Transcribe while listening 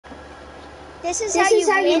This is how you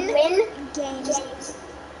win games.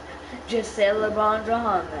 Just say LeBron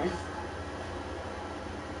James.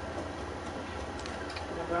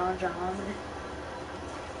 LeBron James.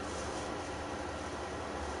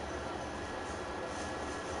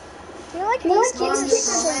 I feel like these kids are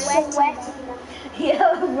sweaty.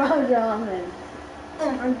 Yeah, LeBron James.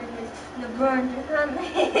 LeBron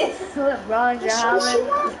James. LeBron James.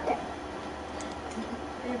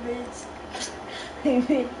 Hey,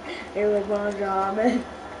 LeBron James.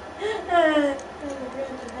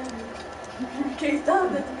 Okay, stop.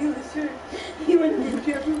 That's me the shirt. He went to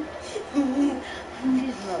get trouble.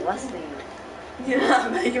 He's molesting you. Yeah, I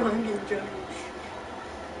bet you want to get in trouble.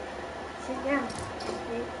 Sit down.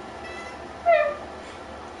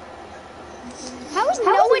 How is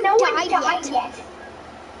no one died yet?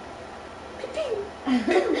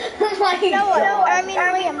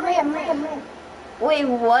 Liam. Wait,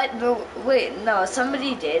 what? Wait, no,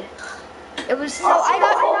 somebody did. It was. I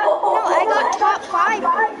got top 5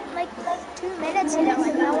 like 2 minutes ago,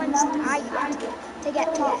 and no one's died yet to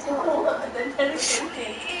get top 4.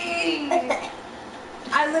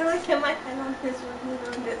 I literally kept my pen on this one,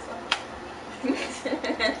 on this one.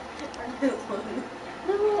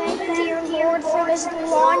 Thank you, dear Lord, for this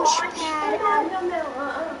launch pad.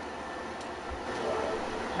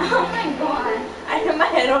 Oh my god. I hit my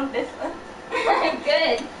head on this one.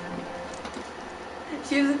 Good.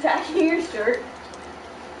 She was attaching your shirt.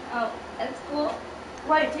 Oh, that's cool.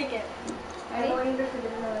 Wait, take it. Ready? I'm going to get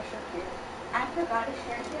another shirt here. I forgot a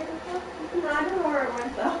shirt here before. No, I don't know where it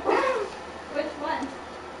went though. Which one?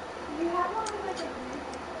 You have one with it.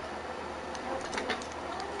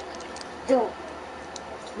 Don't.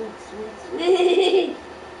 Sweet.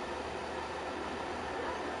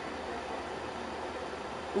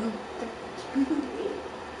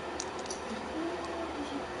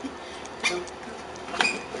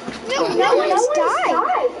 No one's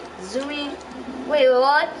died. Zoomy. Wait,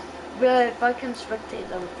 what? But if I can spectate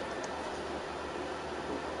them.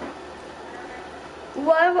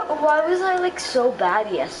 Why was I like so bad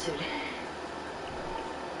yesterday?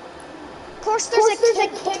 Of course, there's a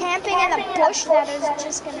kid camping in a bush that is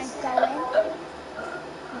just gonna go in.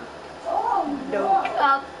 No. No.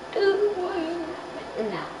 I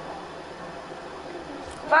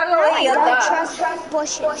Finally, don't trust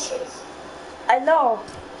bushes. I know.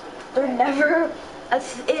 They're never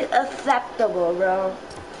acceptable, bro.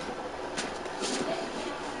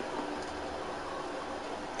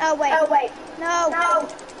 Oh wait. No.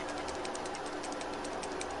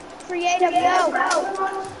 Creative, no.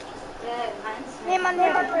 Good. Mine's Name on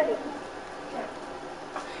ready.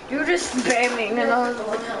 You were just spamming, and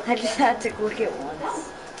I just had to click it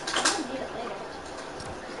once. I'll do it later.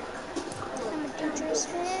 I'm a dangerous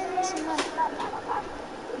man.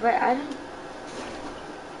 But I didn't.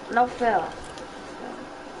 No Phil.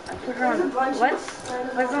 I put her on.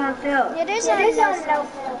 What's on Phil? It is on no.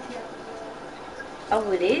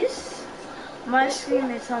 Oh, it is? My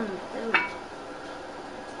screen is on Phil.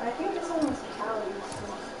 I think this one was calories.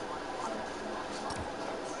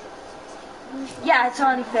 Yeah, it's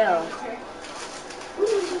on Phil.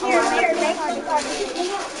 Here,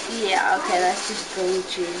 Yeah, okay, that's just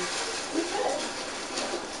glitchy.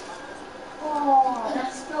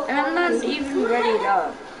 And I'm not even ready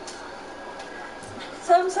up.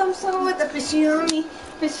 Some with the piscioni.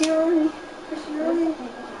 I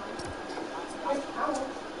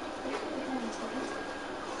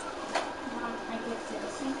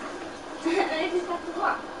just have to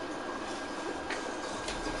walk.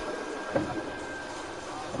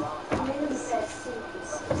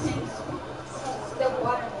 The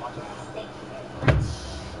water. Thank you very much.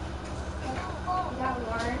 You got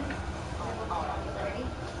water. Ready?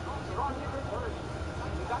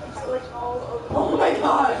 It's like all over. Oh my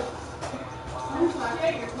god.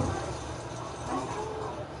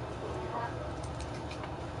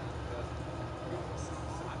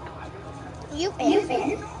 You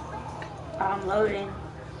in? I'm loading.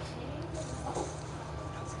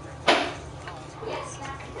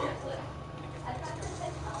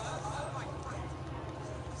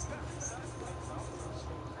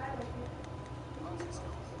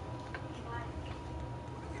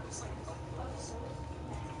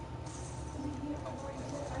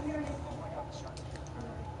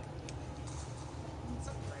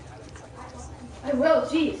 I will,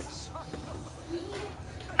 jeez.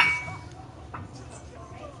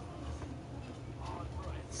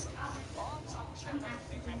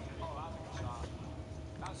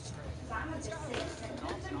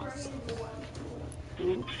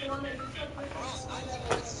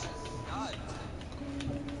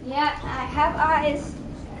 Yeah, I have eyes.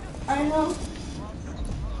 I know.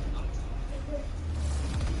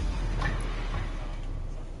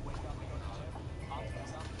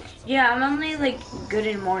 Yeah, I'm only like good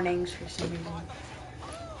in mornings for some reason.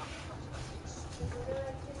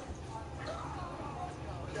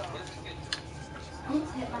 I need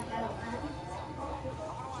to hit my head on that.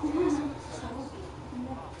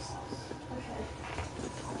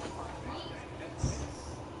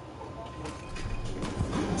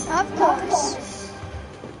 Of course.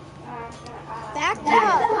 Back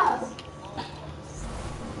up.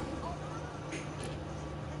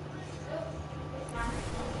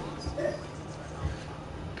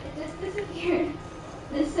 It just disappeared.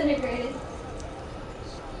 Disintegrated.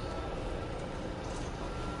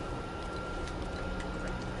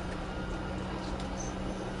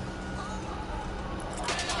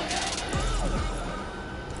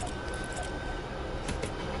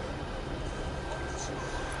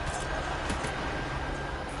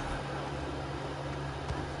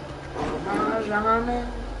 Ramen.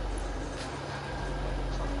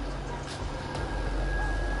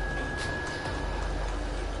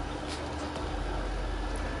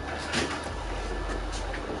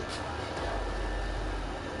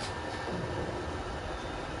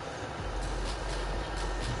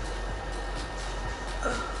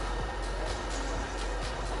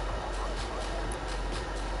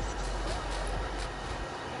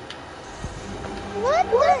 What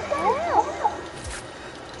the hell?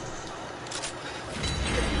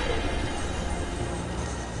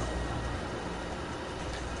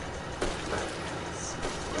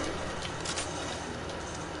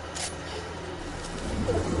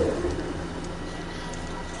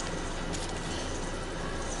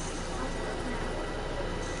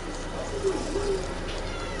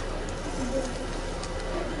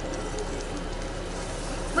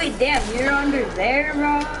 Wait, damn, you're under there,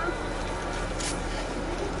 bro?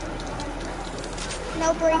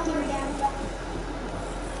 No breaking down.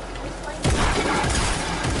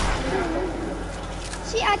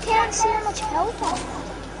 See, I can't see how much health I have.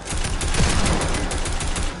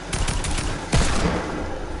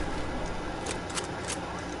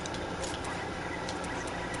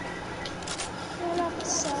 Shut up,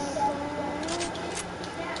 Sarah.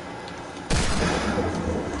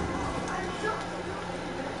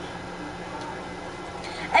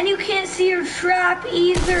 And you can't see your trap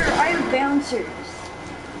either. I have bouncers.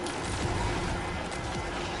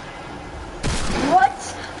 What?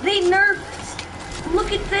 They nerfed.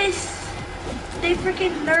 Look at this. They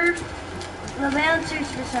freaking nerfed the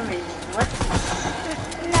bouncers for some reason. What?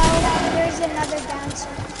 No, there's another bouncer.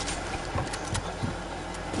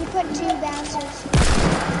 You put 2 bouncers.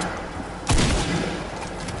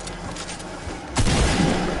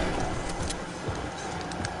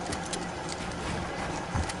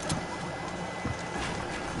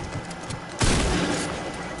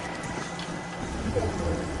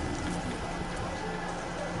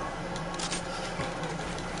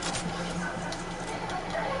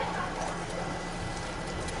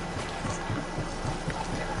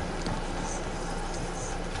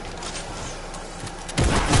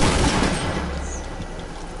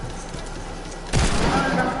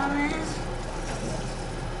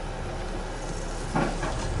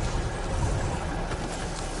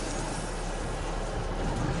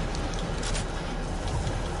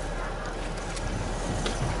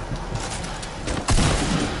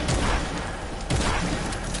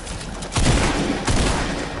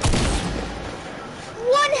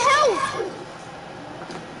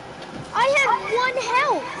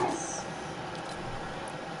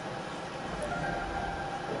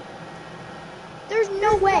 There's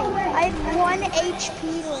no way. I have 1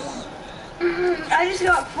 HP left. I just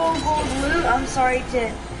got full gold loot. I'm sorry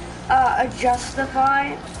to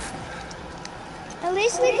justify. At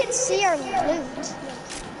least we can see our loot.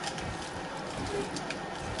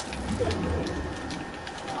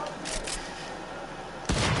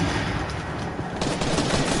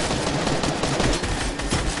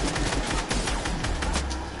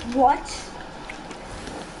 What?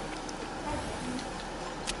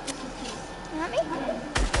 Not me?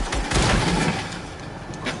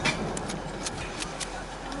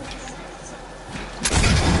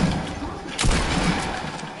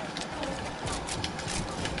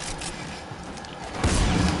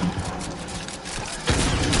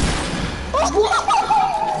 Oh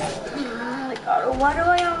my god, why do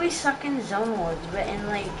I always suck in zone wars, but in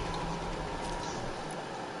like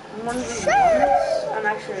one of the ones, I'm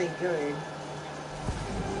actually good.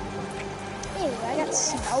 Ew, I got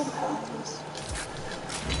snow cones.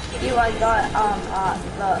 Ew, I got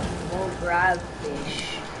the full grab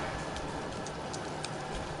fish.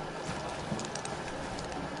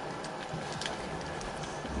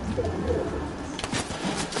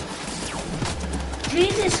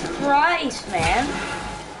 Jesus Christ, man.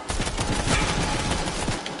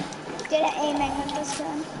 good at aiming with this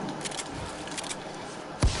gun.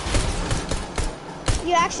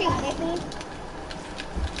 You actually hit me.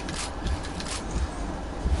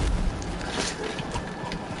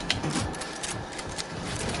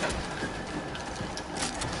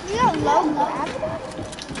 You got low gravity?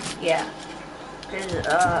 Yeah. Because,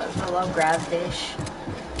 the low grav dish.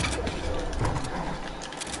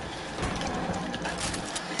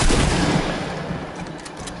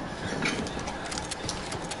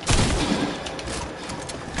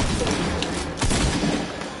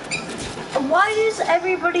 Why does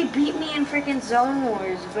everybody beat me in freaking Zone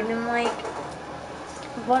Wars, but in like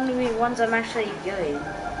 1v1s I'm actually good?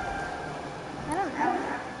 I don't know.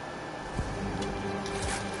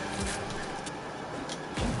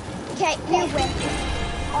 Okay, you win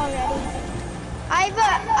already. I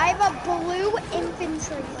have a blue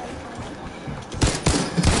infantry rifle.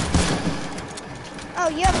 Oh,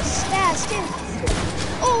 you have a spaz too.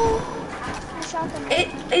 Oh, I shot them.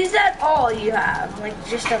 Is that all you have? Like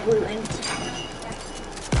just a blue infantry?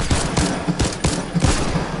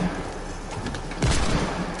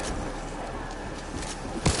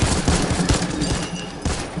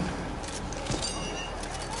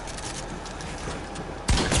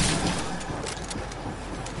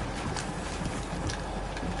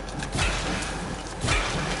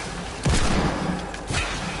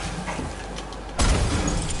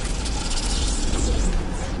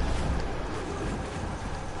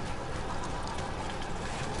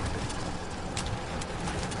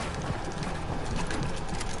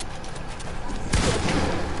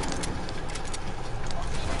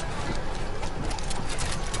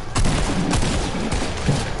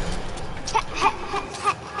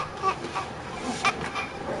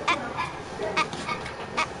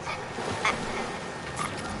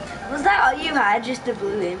 Was that all you had? Just a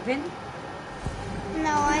blue infant? No,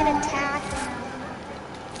 I had attack.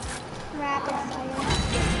 Rapid fire.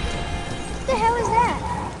 What the hell is that?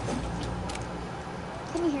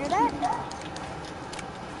 Can you hear that?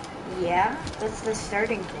 Yeah, that's the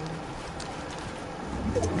starting thing.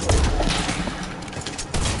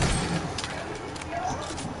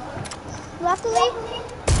 Luckily,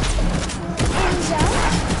 in zone,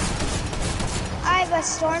 I have a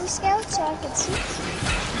storm scout so I can see.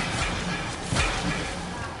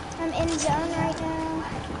 I'm in zone right now.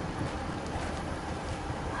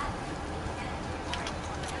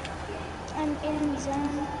 I'm in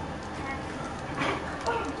zone.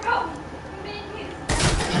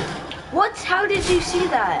 What? How did you see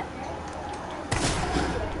that?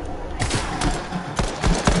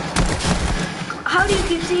 How do you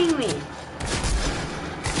keep seeing me?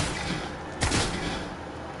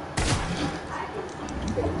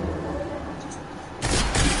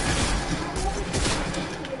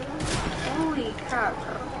 Holy crap,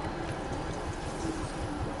 bro.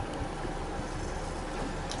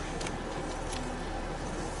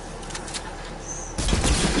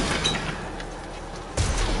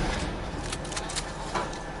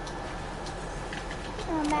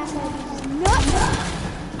 Oh, massive. No!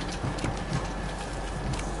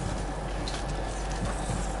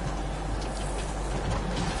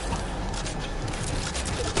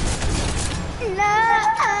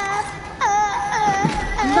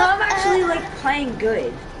 No, I'm actually like playing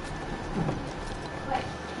good.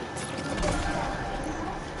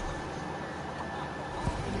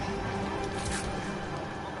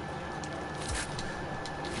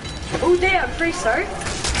 Oh damn, free start?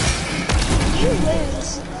 You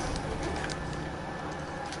lose.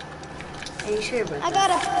 Are you sure about I that?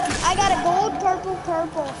 got a gold, purple,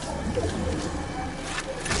 purple.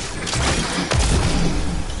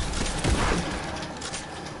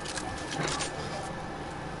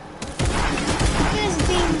 This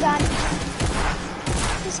beam gun.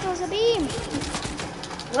 This goes a beam.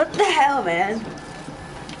 What the hell, man?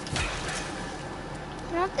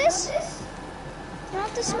 You want this? You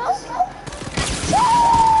want the smoke?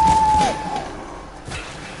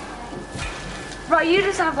 Bro, you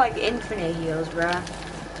just have like infinite heals, bro.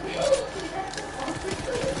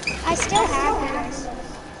 I still have these.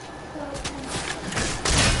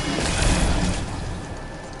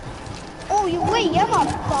 Oh, wait, you have a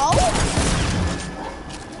bow?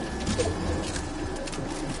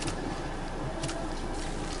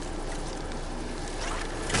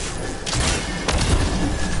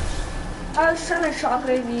 I was trying to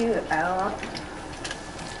shockwave you out.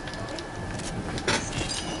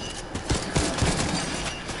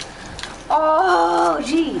 Oh,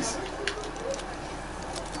 jeez.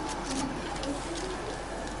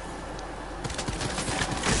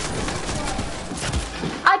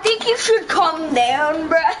 I think you should calm down,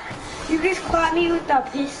 bruh. You just caught me with a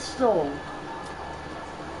pistol.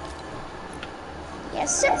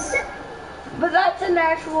 Yes, sir. But that's an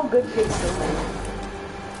actual good face.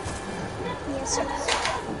 Yes, sir.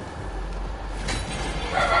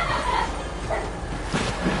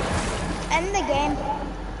 End the game.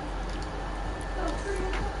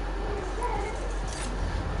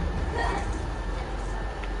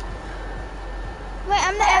 Wait,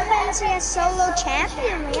 I'm the FNCS solo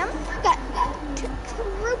champion, Liam. Got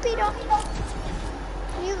rupeed off.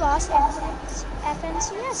 You lost FNCS.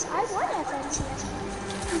 I won FNCS.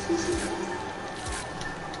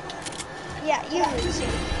 Yeah, you lose.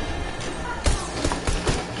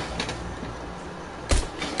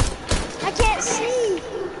 I can't see.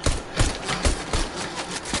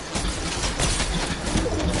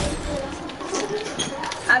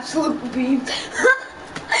 Absolute beam.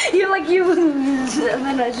 You're like, you lose, and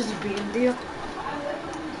then I just beamed you.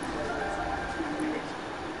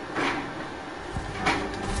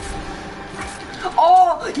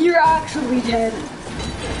 Oh, you're actually dead.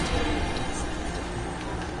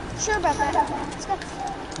 Sure about that. Let's go.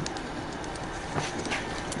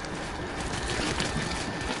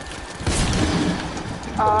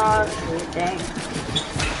 Oh, sweet dang.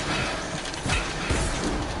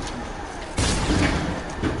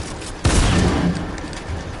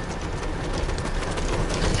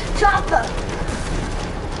 Chopper!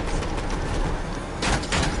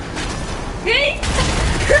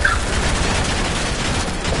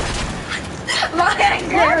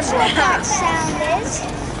 That's what that sound is.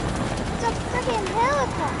 It's a freaking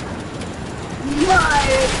helicopter. My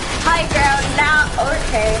high ground now.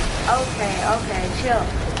 Okay, chill.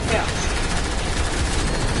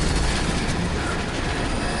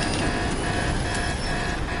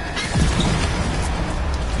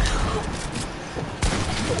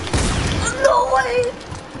 No way!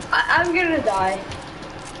 I'm gonna die.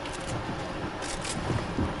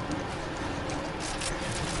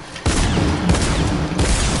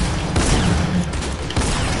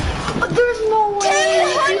 There's no way.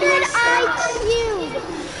 200 IQ.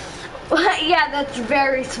 Yeah, that's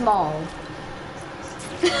very small.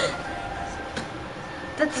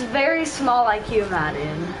 That's very small IQ,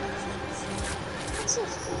 Maddern.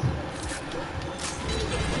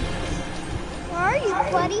 Where are you,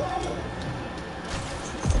 buddy?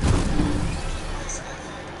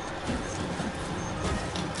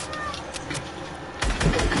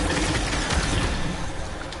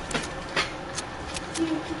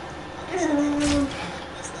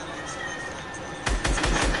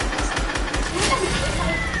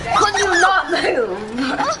 Could you not move?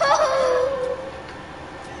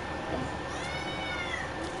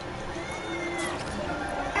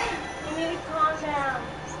 You need to calm down.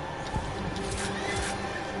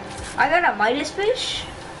 I got a Midas fish.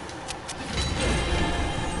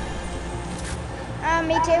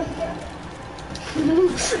 Me too.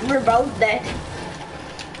 We're both dead.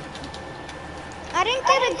 I didn't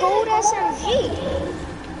get a gold SMG.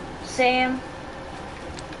 Sam.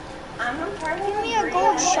 I'm a part Give me a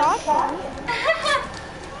gold shotgun.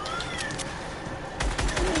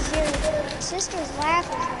 Your sister's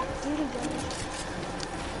laughing like duty gun.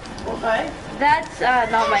 Okay. That's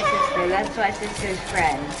not my sister. That's my sister's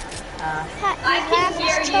friend. I can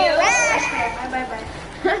hear you.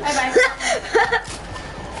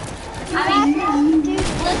 Bye. Dude,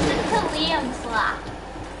 Listen to Liam's laugh.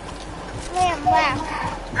 Liam, laugh.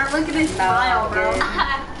 I'm looking at his smile, bro.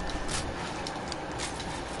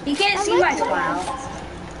 You can't see my smile.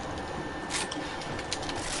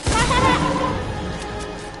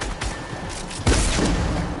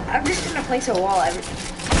 I'm just gonna place a wall.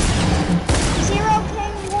 Zero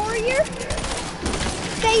King Warrior.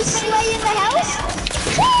 Face slay in the house.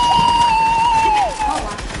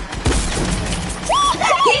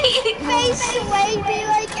 Face slay be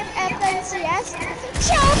like an FNCS.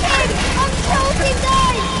 Choking! I'm choking,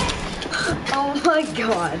 guys! Oh my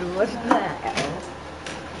god, what the hell?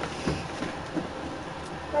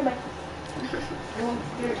 Bye.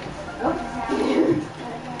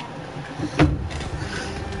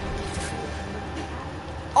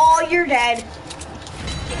 Oh, you're dead.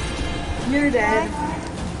 You're dead.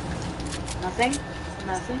 Nothing?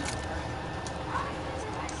 Nothing?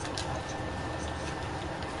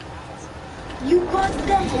 You got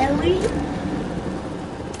the heli?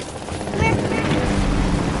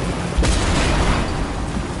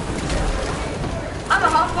 I'm a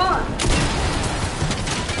hop on.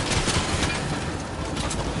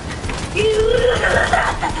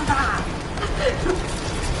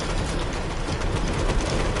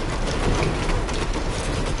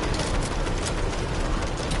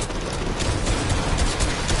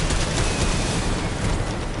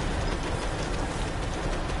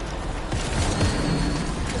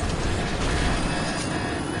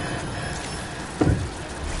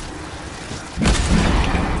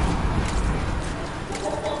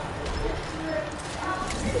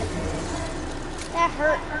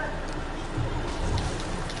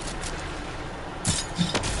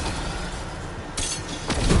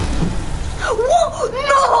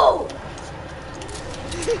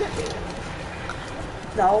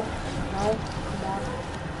 No, no, come on.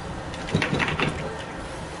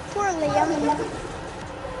 Poor Liam.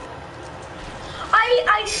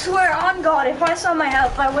 I swear on God, if I saw my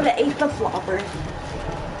health, I would have ate the flopper.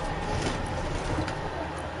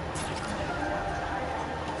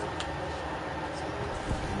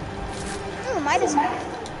 Oh, might as well.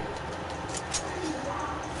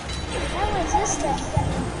 What was this thing?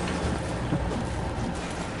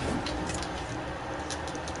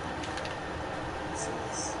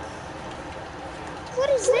 What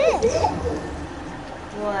is this?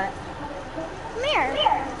 What? Come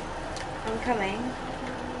here. I'm coming.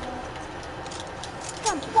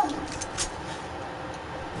 Come.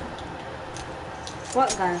 What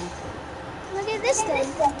gun? Look at this thing.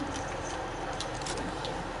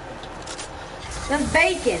 There's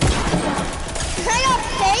bacon. I got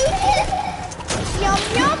bacon. Yum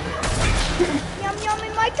yum. Yum yum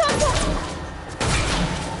in my tum tum.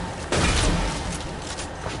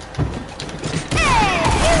 Hey,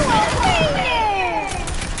 you a winner!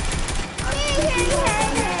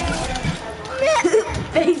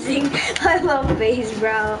 Phasing. I love phase,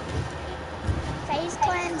 bro. Phase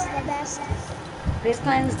clan's the best. Phase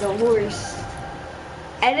clan is the worst.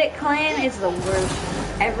 Edit clan is the worst.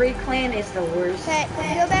 Every clan is the worst. Okay,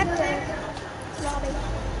 go back to lobby.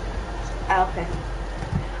 Oh, okay.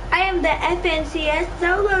 I am the FNCS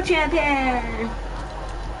solo champion.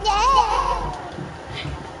 Yeah!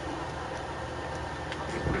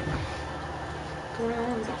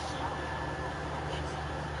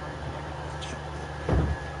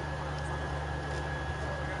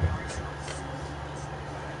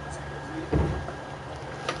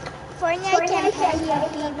 Fortnite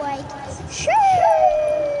competitive be like, shoosh,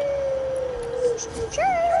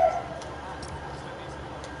 shoosh.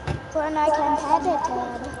 Fortnite competitive.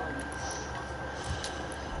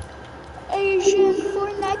 Asian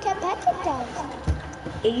Fortnite competitive.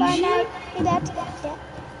 Asian? Fortnite competitive.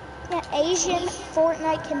 Yeah, Asian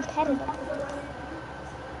Fortnite competitive.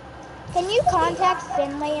 Can you contact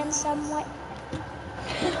Finley in some way?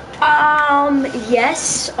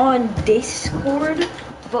 Yes, on Discord.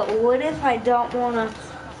 But what if I don't want to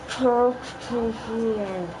talk to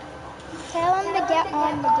him? Tell him to get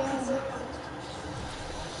on the game.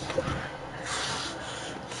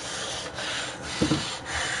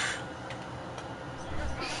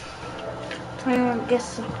 Trying to get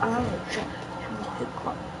some orange.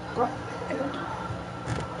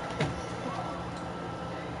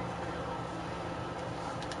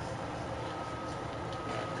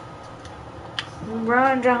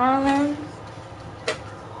 Run, John.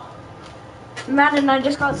 Maddern, I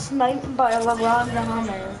just got sniped by LeBron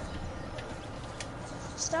James.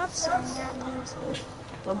 Stop saying that, please.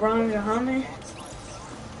 LeBron James?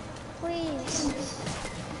 Please.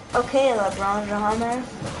 Okay, LeBron James.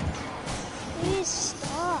 Please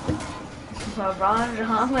stop. LeBron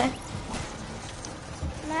James.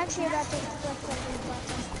 I'm actually about to click the leave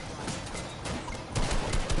button.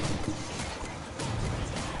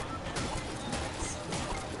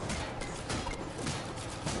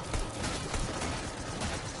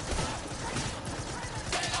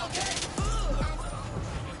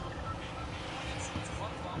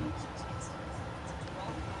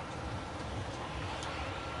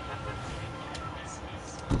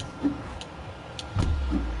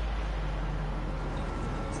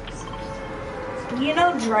 You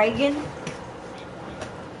know Dragon?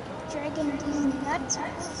 Dragon D nuts.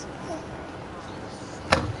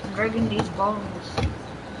 Dragon D's bones.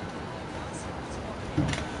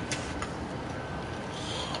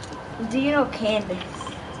 Do you know Candace?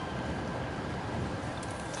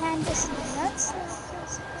 Candace nuts.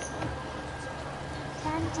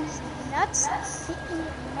 Candace nuts.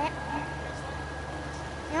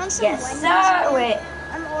 You want some Yes, Wendy's? sir. Wait.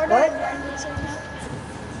 I'm ordering What? Wendy's right now.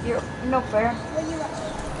 You're no fair. What do you want?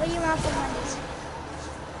 What do you want from Wendy's?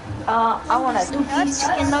 I want a 2-piece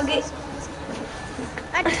chicken nugget.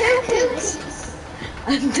 A 2-piece. A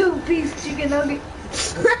 2-piece chicken nugget.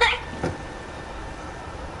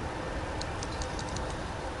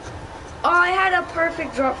 Oh, I had a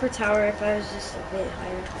perfect drop for tower if I was just a bit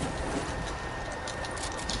higher.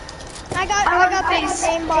 I got the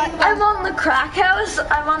aimbot gun. I'm on the crack house.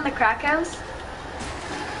 I'm on the crack house.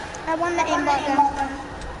 I won the aimbot gun.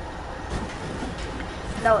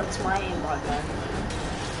 No, it's my aimbot gun.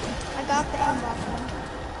 I got the aimbot gun.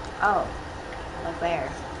 Oh, look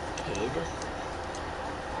there, kid.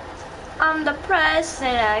 I'm the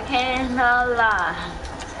president, I cannot lie.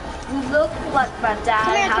 You look like my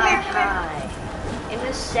dad, Come here. high. In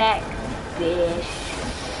a sec, bitch.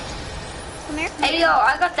 Come here. Hey yo,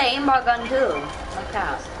 I got the aimbot gun too. Look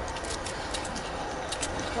out.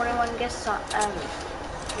 21 guests on.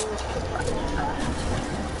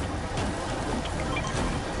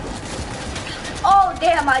 Oh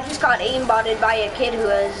damn! I just got aimbotted by a kid who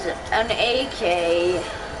has an AK.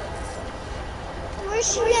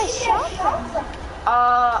 Where's she get shot from?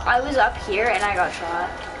 I was up here and I got shot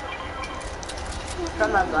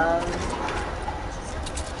from above.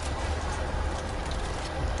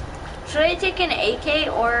 Should I take an AK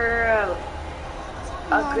or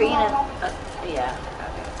a green? Yeah.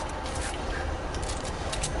 Okay.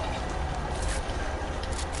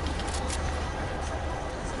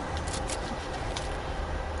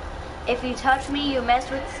 If you touch me, you mess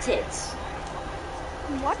with the tits.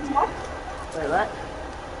 What? Wait, what?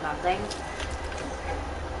 Nothing.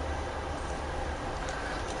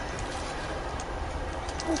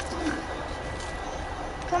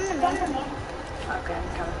 Come to me. Okay, I'm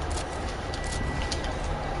coming.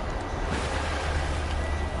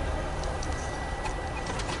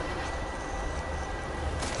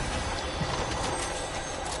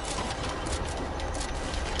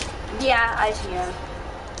 Yeah, I see him.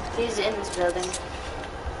 He's in this building.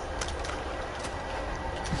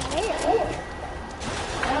 Where?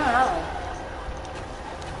 I don't know.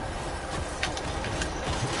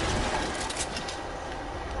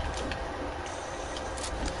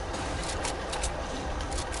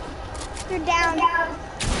 You're down.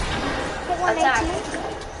 Hit 118.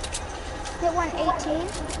 Hit 118.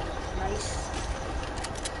 Nice.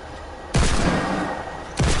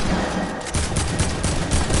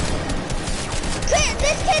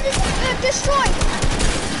 This kid is destroyed.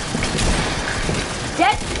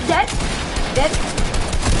 Dead. Dead.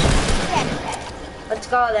 Let's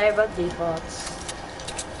go there, but defaults.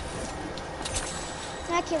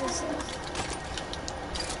 That kid was safe.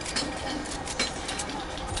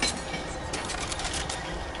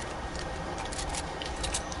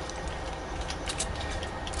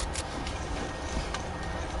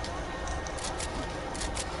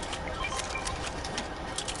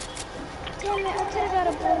 Damn it, I could have got a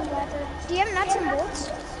blue leather. Do you have nuts and bolts?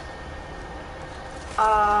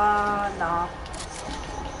 No.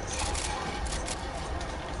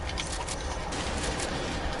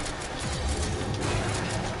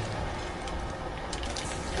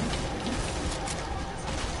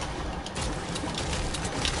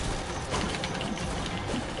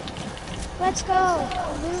 Let's go.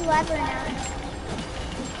 Blue leather now.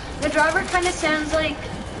 The driver kind of sounds like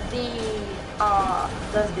the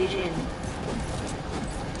Vision.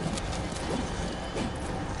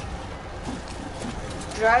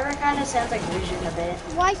 Driver kind of sounds like Vision a bit.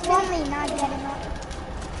 Why Finley not getting up?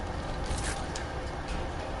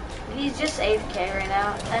 He's just AFK right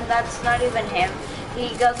now, and that's not even him.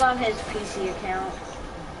 He goes on his PC account.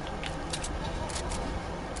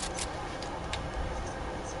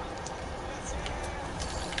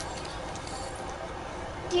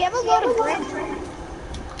 Do you ever go to brick?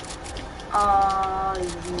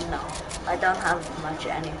 No. I don't have much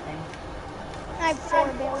anything. I have 4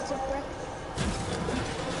 bales of brick.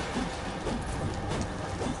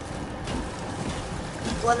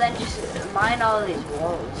 Well then just mine all these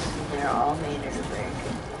walls. They're all made of brick.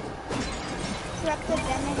 Correct the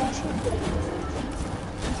ventilation.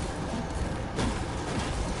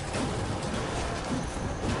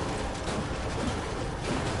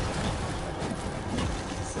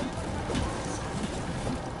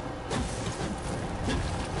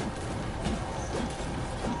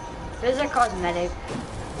 There's a cosmetic.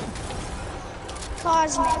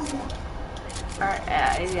 Cosmic. Or,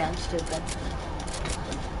 yeah, I'm stupid.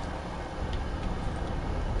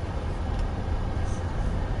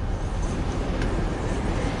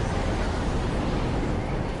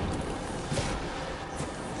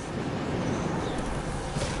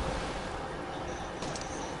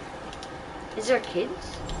 Is there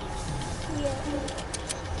kids? Yeah.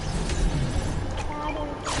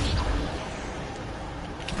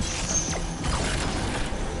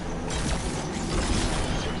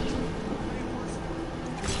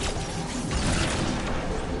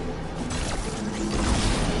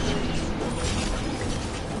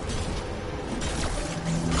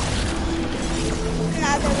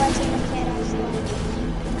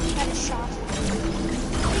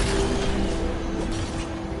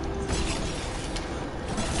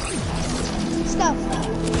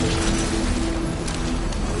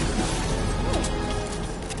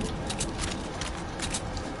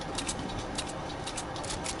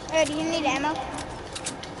 Oh, do you need ammo?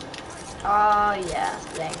 Yeah,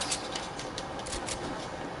 thanks.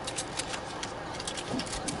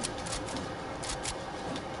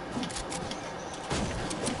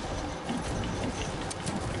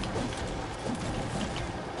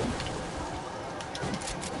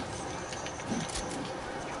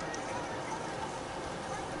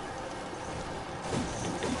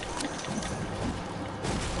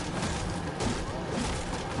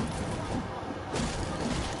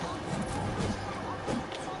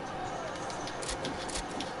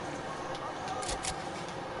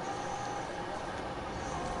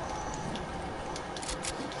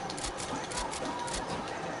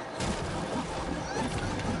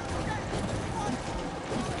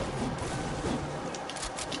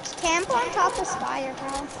 Camp on top of Spire,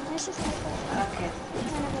 bro. This is like Okay.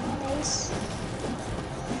 kind of a base.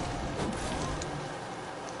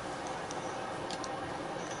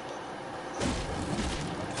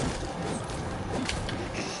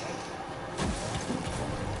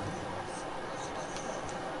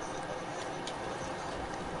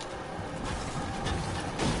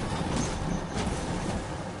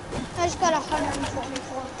 I just got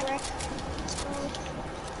 144 brick. Let's go.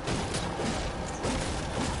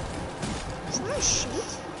 Someone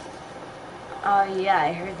shoot? Oh yeah,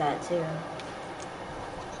 I heard that too.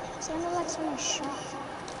 Sounded like someone shot.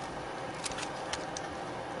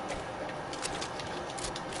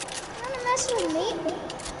 You wanna mess with me?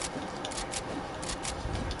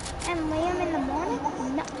 And Liam in the morning?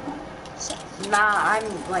 No. So, Nah,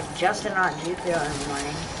 I'm like just not Jupiter in the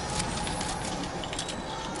morning.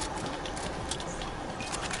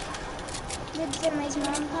 did Finley's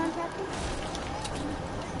mom contact you?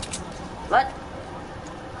 What?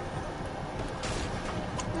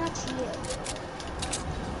 Not you.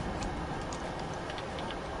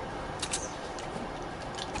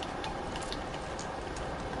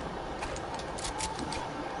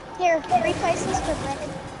 Here, replace this for brick.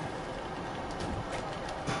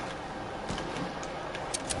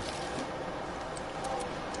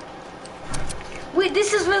 Wait,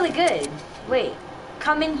 this is really good. Wait,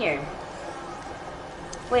 come in here.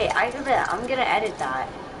 Wait, I'm gonna edit that.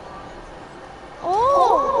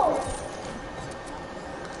 Oh!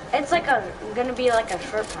 It's like gonna be like a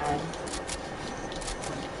short pad.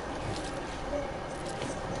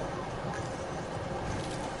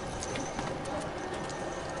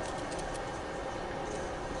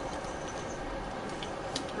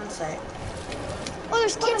 One sec. Oh,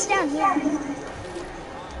 there's kids down here.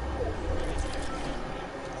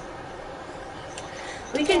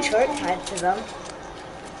 We can shortcut to them.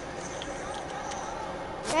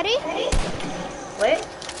 Ready? Wait.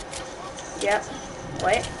 Yep.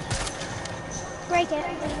 Wait. Break it.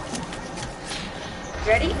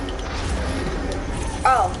 Ready?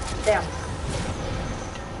 Oh, damn.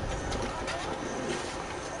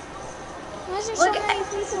 Why is there Look so many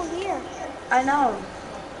people here? I know.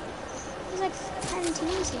 There's like 10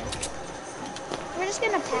 teams here. We're just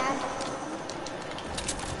gonna pad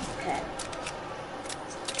Okay.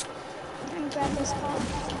 and grab this car.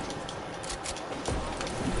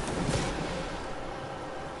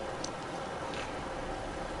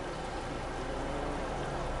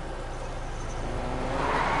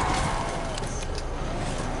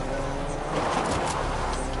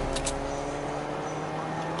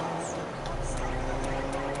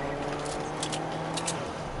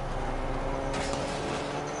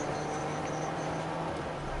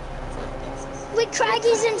 With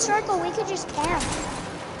Craggy's in circle, we could just camp.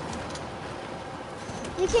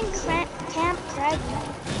 We can camp Craggy.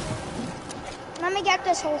 Let me get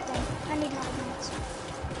this whole thing. I need help.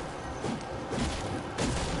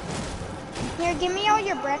 Here, give me all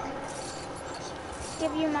your brick.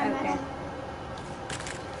 Give you my Okay. metal.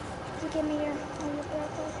 You give me all your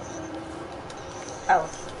brick. Oh,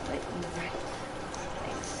 wait.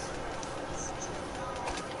 Thanks.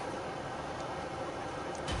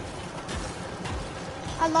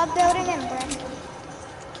 I love building in brick.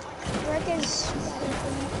 Brick is better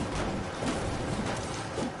for me.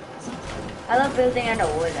 I love building under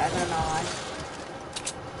wood. I don't know why.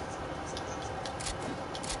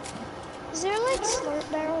 Is there like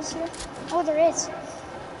slurp barrels here? Oh, there is.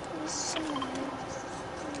 There's so many.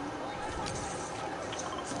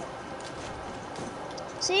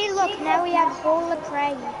 See, look, now we have Hole of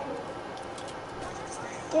Craggy.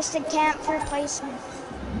 Just a camp for placement.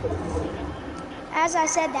 As I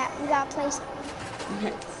said that, we got placement.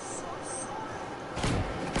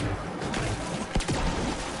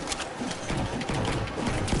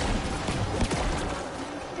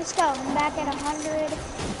 Let's go. I'm back at 100.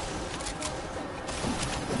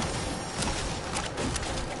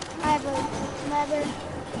 I have a leather.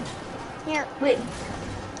 Here. Wait.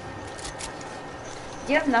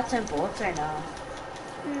 Do you have nuts and bolts or no?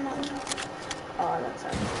 No. Oh, that's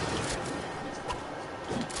all.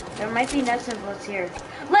 There might be nuts and bolts here.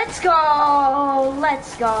 Let's go!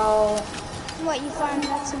 Let's go! What, you found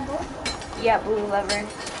that symbol? Yeah, blue lever.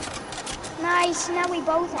 Nice. Now we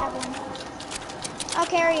both have one. I'll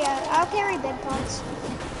carry big pots.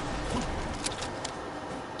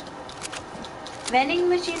 Vending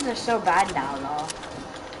machines are so bad now, though.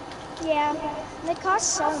 Yeah, they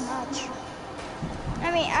cost so much.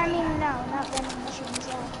 I mean, no, not vending machines.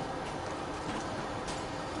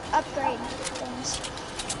 Upgrade things.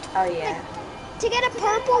 Oh, yeah. To get a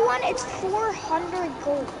purple one, it's 400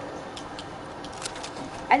 gold.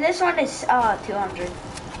 And this one is 200.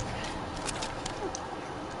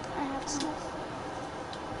 I have stuff.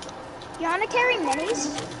 You wanna carry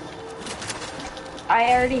minis?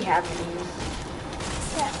 I already have these.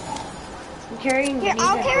 Yeah. I'm carrying Here, minis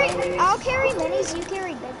and rollers. I'll carry minis, you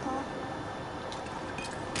carry big paw.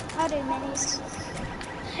 I'll do minis.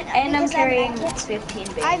 And I'm Because I have carrying med kits. 15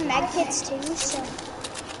 I have bandages. med kits too, so.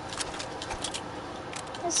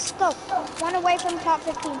 Let's go. One away from top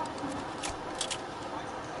 15.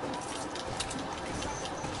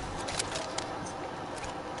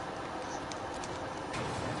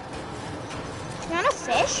 You want to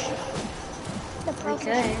fish? The pro We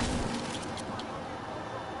fish. could.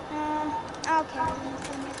 I'll carry them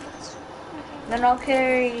for med kits. Okay. Then I'll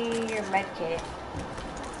carry your med kit.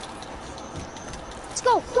 Let's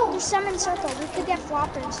go. There's some in circle. We could get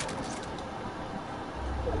floppers.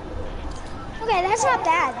 Okay, that's not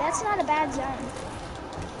bad. That's not a bad zone.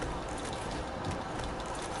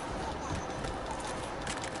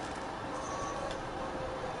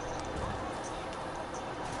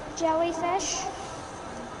 Jellyfish.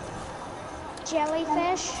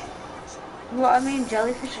 Jellyfish. Well, I mean,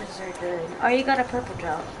 jellyfishes are good. Oh, you got a purple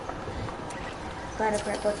gel. Got a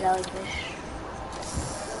purple jellyfish.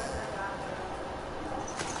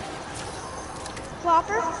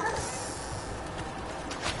 Flopper.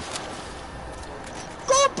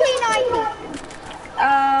 Go P90.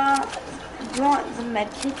 Do you want the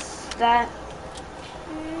med kits that?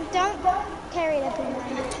 Don't carry the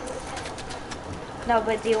P90. No,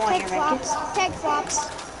 but do you want Take your med flops. kits? Take flops.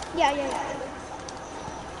 Yeah.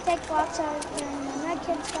 Take flops out of your med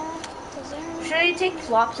kits back. Should I take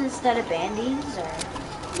flops instead of bandies, or?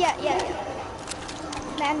 Yeah.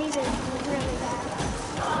 Bandies are really bad.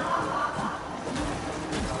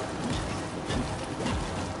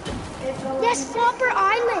 Yes, Flopper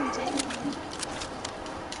Island.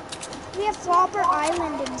 We have Flopper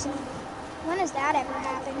Island in zone. When has that ever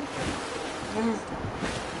happened?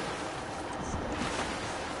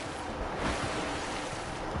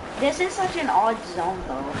 This is such an odd zone,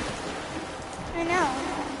 though. I know.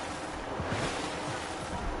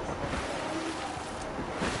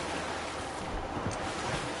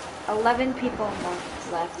 $11 people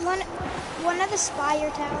left. One of the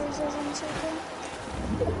Spire towers is in circle.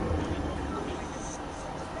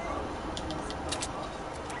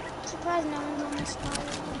 Surprised no one's on the Spire.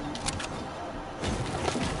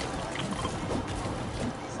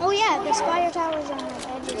 Oh yeah, the Spire tower's on the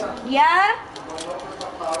edges. Yeah?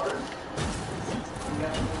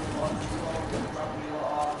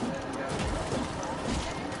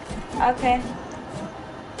 Okay.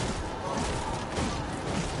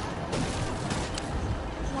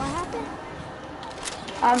 What happened?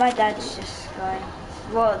 My dad's just going.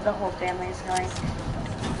 Well, the whole family is going.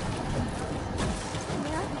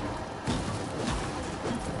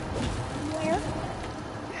 Yeah.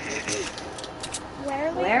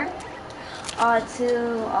 Where? Where? To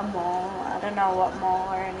a mall. I don't know what mall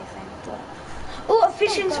or anything. But... Oh, a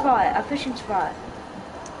fishing spot. A fishing spot.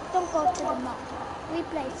 Don't go to the mall. We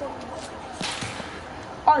play football.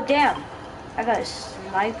 Oh, damn. I got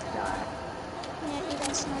sniped on. Yeah, you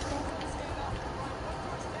got sniped.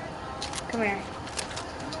 Come here.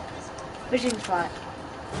 Fishing spot.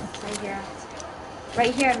 Right here.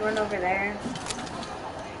 Right here and run over there.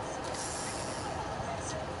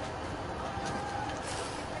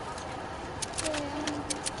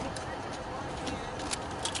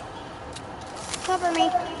 Cover me. I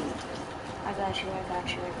got you.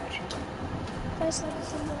 First, like a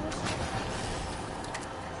single.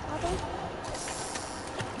 Okay.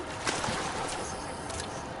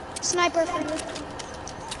 Sniper for you.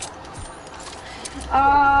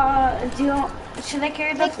 Should I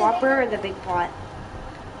carry the flopper or the big pot?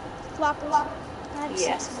 Flopper.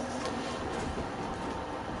 Yes.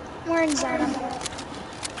 We're in zone.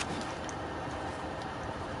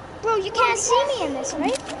 Bro, you can't see me in this,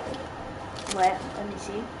 right? What? Let me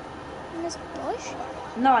see. In this bush?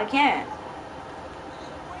 No, I can't.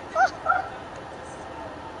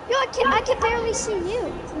 Yo, I can barely see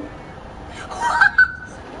you.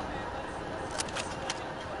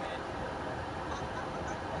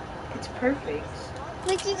 It's perfect.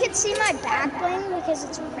 Like, you can see my back bling because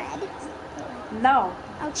it's red. No.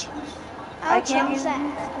 I'll change that.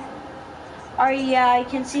 Yeah, I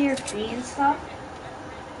can see your feet and stuff.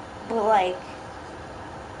 But, like,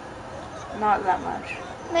 not that much.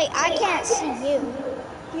 Like, I can't see you.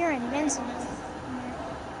 You're invincible.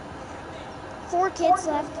 4 kids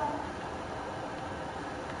left.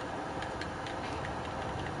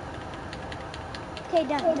 Okay,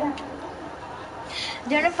 done.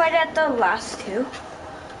 Do you want to fight at the last 2?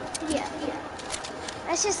 Yeah.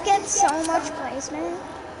 Let's just get so much placement.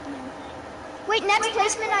 Wait, next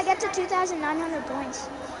placement I get to 2,900 points.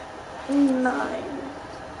 9.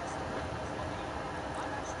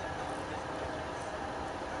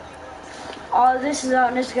 Oh, this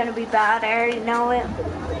zone is gonna be bad. I already know it.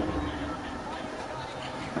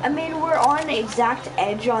 I mean, we're on exact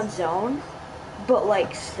edge on zone, but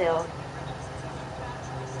like still.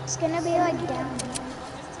 It's gonna be like down.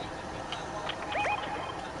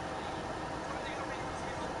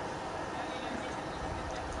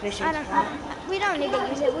 I don't know. We don't need to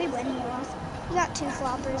use it. We win here. We got 2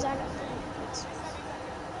 floppers. I got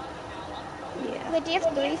 3. Yeah. Wait, do you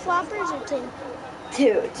have 3 floppers or 2?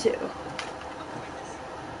 2.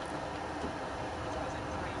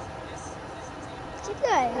 It's the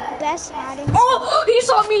best hiding. Oh, he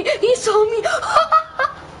saw me. He saw me.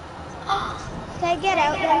 Okay, get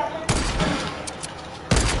out then.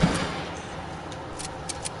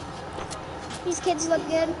 These kids look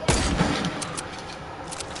good.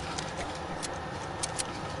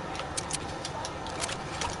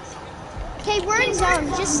 Okay, we're in zone.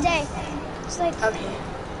 Just stay. Just like. Okay.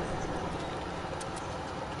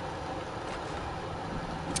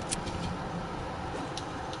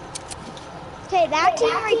 Okay, that team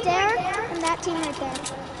right there and that team right there.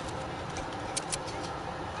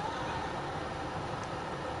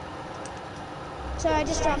 So I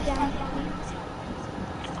just dropped down.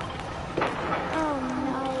 Oh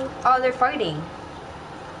no. Oh, they're fighting.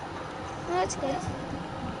 Oh, that's good.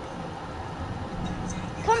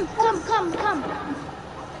 Come.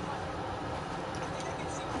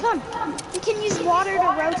 Come. You can use water to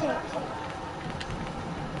rotate.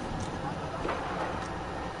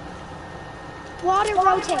 Water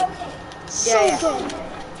rotate. So Yeah. good.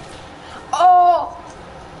 Oh.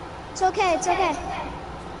 It's okay.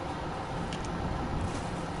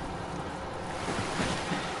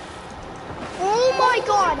 Oh my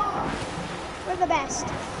god. We're the best.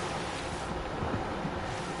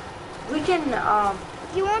 We can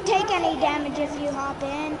You won't take any damage if you hop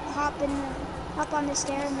on the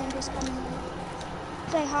stair and then just come in.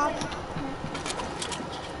 Say hop.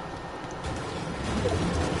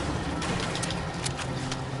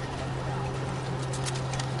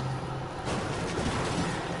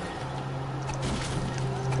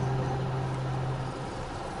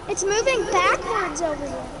 It's moving backwards over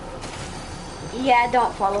here. Yeah,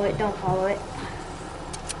 don't follow it.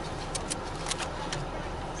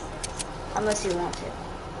 Unless you want to.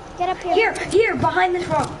 Get up here. Here, behind this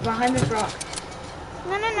rock.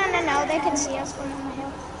 No. They can see us from on the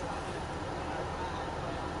hill.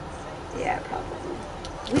 Yeah, probably.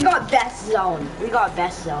 We got best zone. We got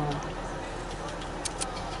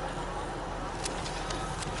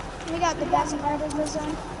the best part of the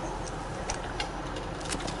zone.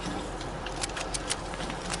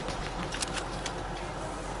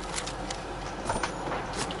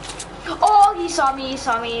 Oh, he saw me.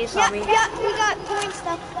 Yeah, we got points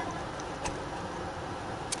though.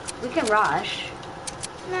 We can rush.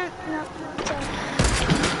 No.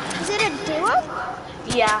 Is it a duo?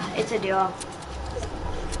 Yeah, it's a duo.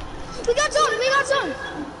 We got zone.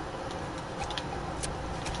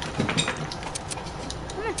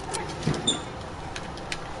 Come on.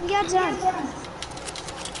 We got zone.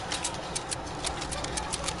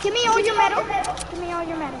 Give me all your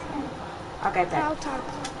metal. Okay, bet.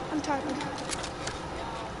 I'm targeting.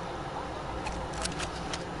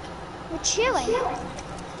 We're chilling.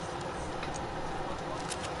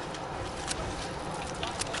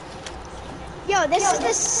 Yo, this is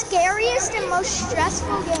the scariest and most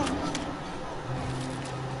stressful game.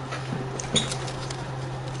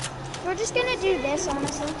 We're just gonna do this,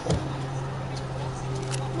 honestly.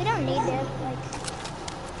 We don't need to, like...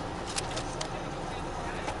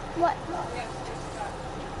 What?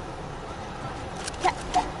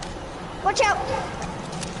 Watch out!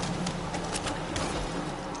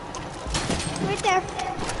 Right there.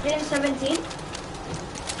 Get in 17.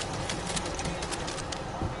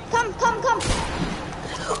 Come.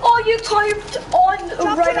 Oh, you typed on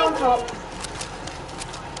Drop right to me. on top.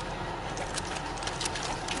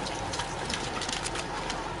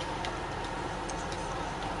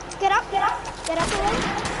 Get up already.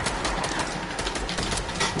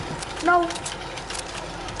 No.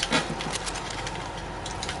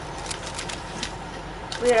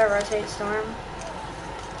 We gotta rotate storm.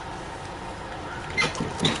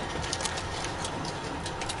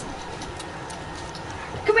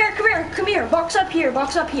 Come here. Box up here.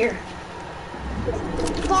 Box it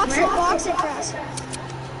for us.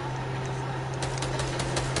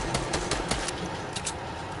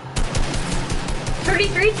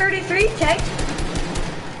 $33, tag.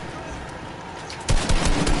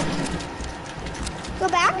 Go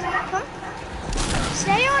back. Come.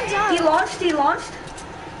 Stay on zone. He launched.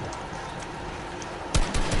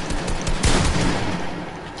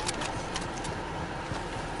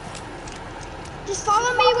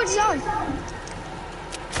 the zone.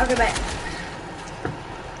 Okay, bye.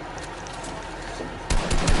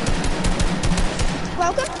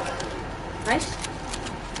 Welcome. Nice.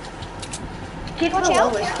 Keep Watch below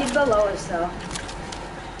out. us. Keep below us, though.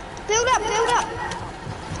 Build up, build up.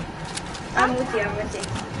 I'm with you. I'm with you.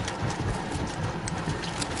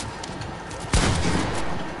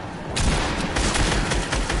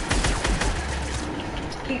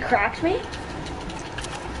 He cracked me.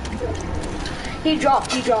 He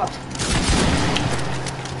dropped. He dropped.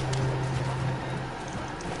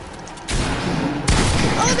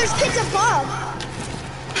 Oh, there's kids above.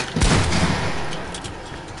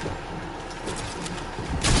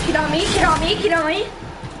 Kid on me. Kid on me. Kid on me.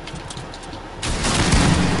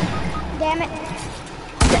 Damn it.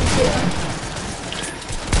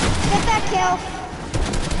 Get that kill.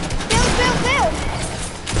 Build.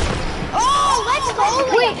 Oh, let's go.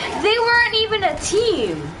 Wait, they weren't even a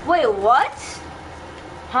team. Wait, what?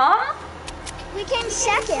 Huh? We came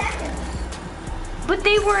second. But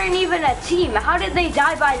they weren't even a team. How did they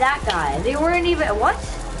die by that guy? They weren't even, what?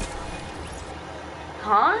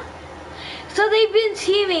 Huh? So they've been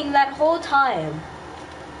teaming that whole time.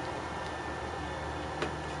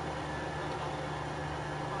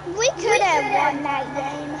 We could have won that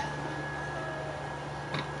game.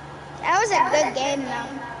 That was a good game,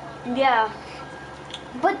 though. Yeah.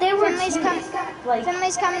 But they were Finley's teaming, like,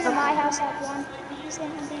 Finley's coming to my house at 1. He's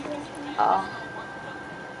gonna be here. oh.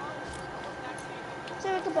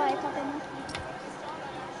 So we could play a couple more.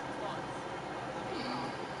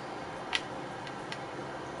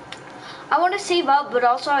 I want to save up, but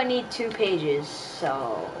also I need 2 pages,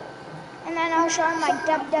 so. And then I'll show him my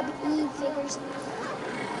WWE figures.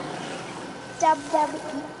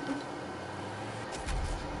 WWE.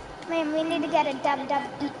 Man, we need to get a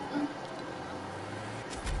WWE.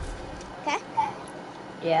 Okay?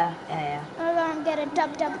 Yeah. We're gonna get a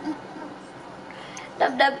WWE.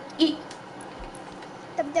 WWE.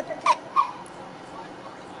 WWE.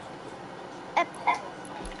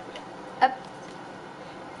 Up.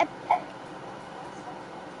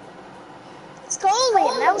 Let's go,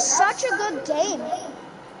 Liam. That was such a good game.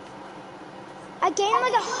 I gained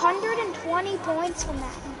like 120 points from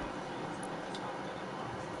that.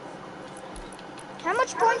 How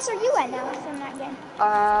much points are you at now from that game?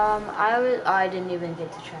 I didn't even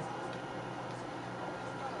get to check.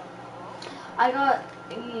 I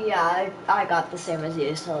got the same as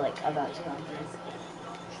you, so like about 200.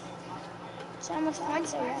 So how much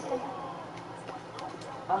points are you at then?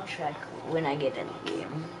 I'll check when I get in the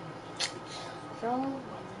game. So,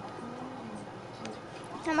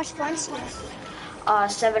 How much points do you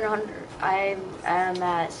have? 700. I am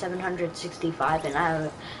at 765,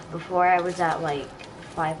 and before I was at like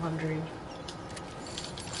 500.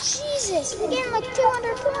 Jesus, we gained like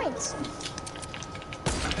 200 points.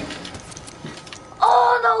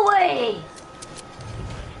 Oh no way!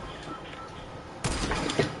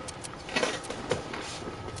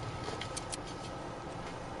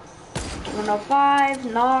 $105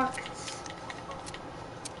 knocked.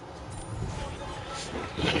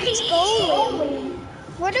 Let's go.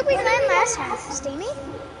 Where did we land last time? Steamy?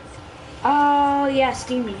 Oh yeah,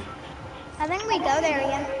 Steamy. I think we go there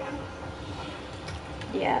again.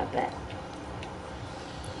 Yeah, I bet.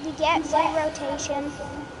 We get free rotation.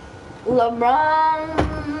 LeBron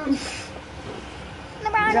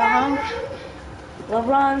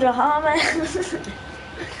LeBron. James.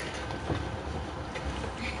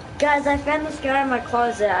 Guys, I found this guy in my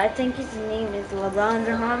closet. I think his name is LeBron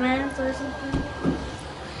James or something.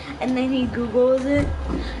 And then he Googles it.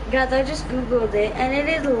 Guys, I just Googled it, and it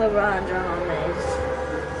is LeBron James.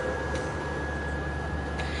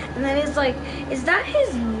 And then it's like, is that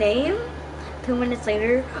his name? 2 minutes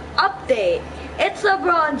later, update. It's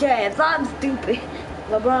LeBron James. I'm stupid.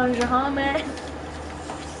 LeBron James.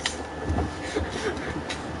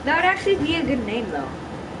 That would actually be a good name, though.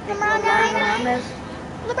 LeBron James.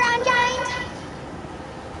 LeBron James.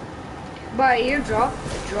 But your drop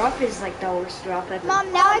is like the worst drop ever.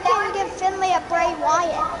 Mom, now I can give Finley a Bray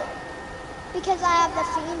Wyatt. Because I have the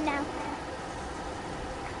Fiend now.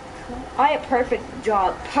 I have perfect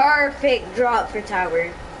drop for tower.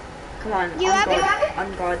 Come on, You have it?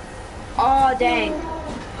 on God. Oh dang.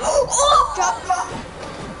 Drop.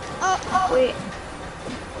 Oh. Wait.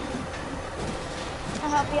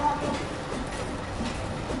 I'll help you.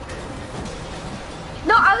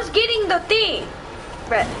 No, I was getting the thing.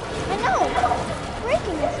 Brett. I know.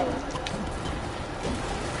 Breaking the thing.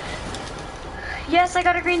 Yes, I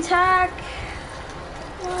got a green tag.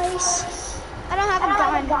 Nice. I don't have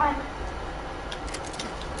a gun.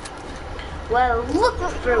 Well, look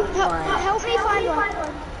for one. Help me find one.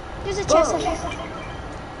 There's a chest in here.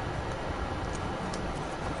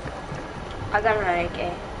 I got an AK.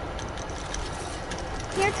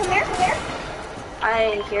 Here, come here.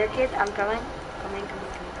 I hear kid. I'm coming. Coming.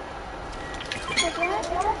 Take that.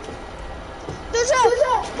 There's a.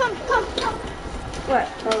 Come. What?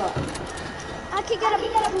 Hold on. I could get a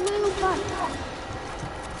blue gun.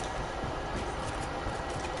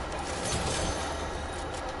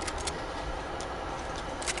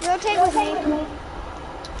 Rotate with me.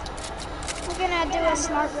 We're gonna do a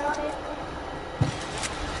smart rotate.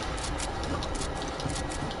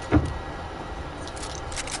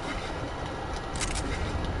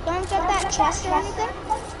 Don't get that chest or anything.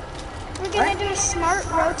 We're gonna do a smart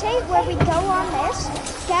rotate where we go on this,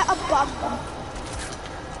 get above them.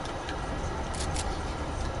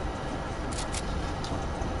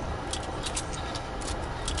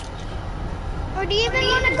 Or do you even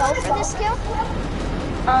want to go for this kill?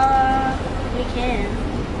 We can.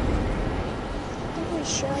 I think we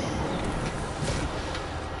should.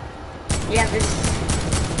 Yeah, this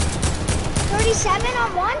 37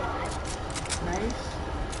 on one? is nice.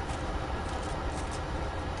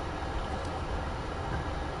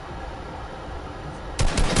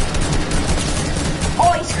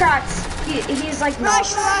 Oh, he's cracked. He's like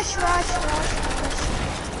Rush.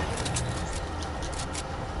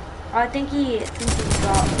 I think he's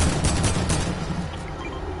got.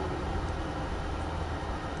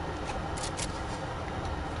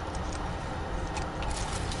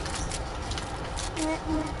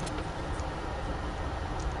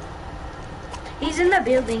 He's in the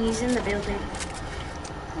building.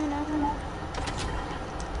 I know.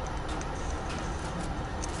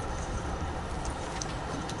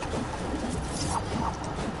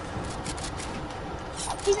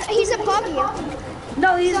 He's above you.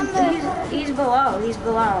 No, he's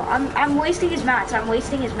below. I'm wasting his mats.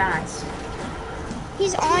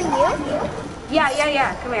 He's on you.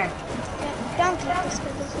 Yeah. Come here. Don't keep this.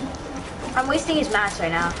 I'm wasting his mats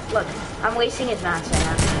right now. Look, I'm wasting his mats right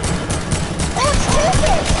now. Oh,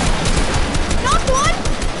 stupid! Knocked one!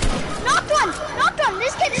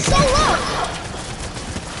 This kid is so low!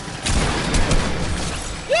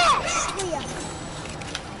 Yes! Liam.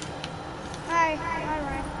 Alright.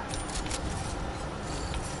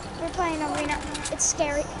 We're playing arena. It's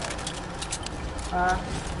scary.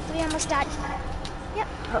 We almost died. Yep.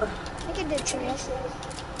 We can do trios.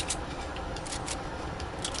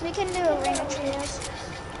 We can do arena trios.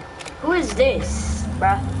 Who is this,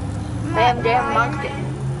 bruh? Damn monkey.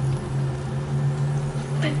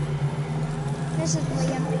 This is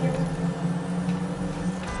Liam.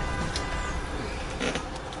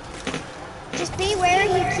 Just beware,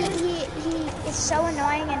 he is so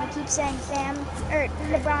annoying and he keeps saying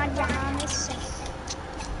LeBron James.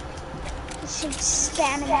 He should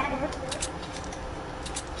spam in that word.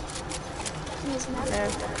 In his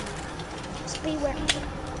mouth. Just beware.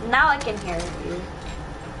 Now I can hear you.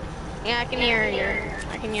 Yeah, I can hear you.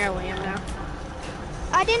 I can hear Liam now.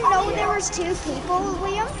 I didn't know there was two people,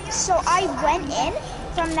 Liam, so I went in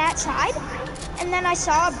from that side, and then I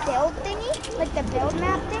saw a build thingy, like the build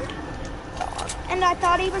map thing, and I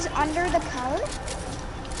thought he was under the cone,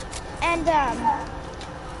 and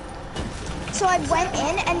so I went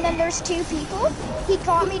in, and then there's two people. He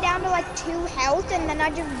got me down to like 2 health, and then I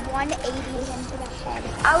just 180'd him to the head.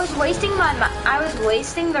 I was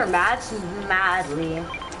wasting their mats madly.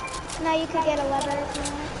 Now you could get a lever if you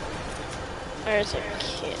want. There's a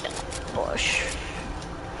kid in the bush.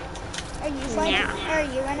 Are you playing? Yeah. Are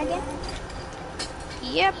you in again?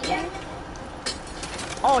 Yep.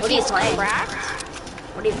 Oh, What are you he's playing? cracked?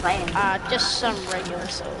 What are you playing? Just some regular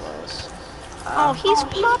solos. Oh, he's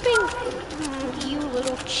popping. You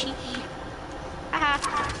little cheeky.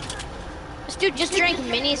 Aha. This dude just drank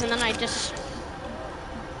minis and then I just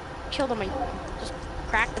killed him. I just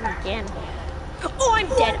cracked him again. Oh, I'm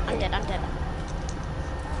dead.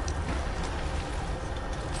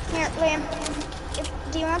 Here, Liam.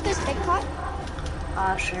 Do you want this big pot?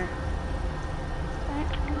 Sure.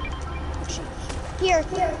 Here,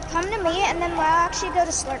 come to me, and then we'll actually go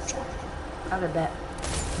to Slurp Truck. I'll bet.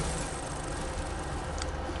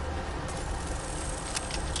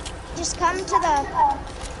 Just come to the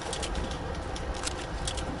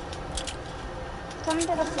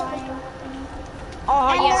flying thing. Oh,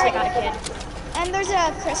 And yes, I there- got a kid. And there's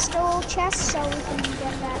a crystal chest, so we can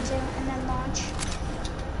get that too, and then launch.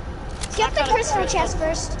 Get the crystal chest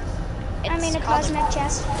first. I mean, a It's called cosmic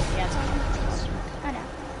chest. Yeah, it's I know.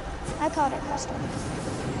 I called it crystal.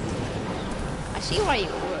 I see why you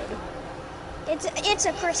would. It's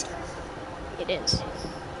a crystal. It is.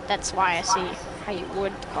 That's why I see how you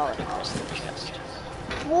would call it a crystal chest.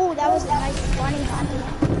 Whoa, that was a nice bunny hop.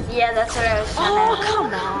 Yeah, that's what I was trying Oh, to.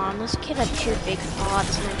 come on. This kid had 2 big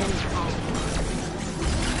pots and I didn't.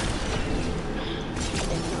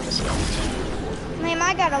 Liam,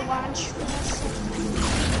 I got a launch for this.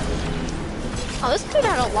 Oh, this dude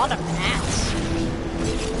had a lot of mats.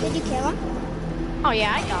 Did you kill him? Oh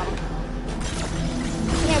yeah, I got him.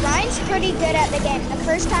 Yeah, Ryan's pretty good at the game. The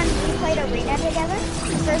first time we played Arena together,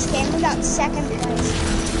 the first game we got second place.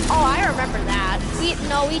 Oh, I remember that.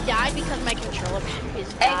 We died because my controller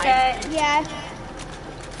batteries died. Okay. Yeah.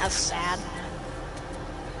 That's sad.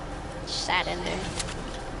 Sad ending.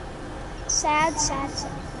 Sad, sad,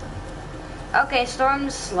 sad. Okay,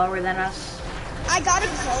 Storm's slower than us. I got a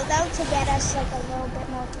kill though to get us like a little bit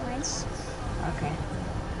more points. Okay.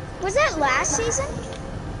 Was that last season?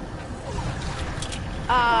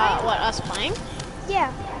 What, us playing?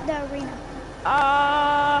 Yeah, the Arena.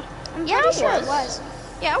 I'm Yeah, pretty sure it was.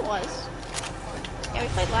 Yeah, it was. Yeah, we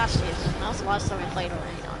played last season. That was the last time we played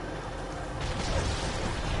Arena.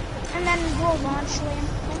 And then we'll launch Liam.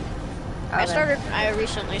 I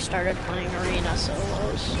recently started playing Arena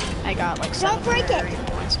solos. I got like Don't break it. 700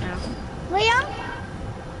 points now. Liam?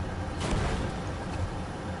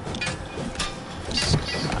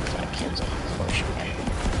 That kid's unfortunate.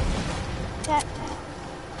 That.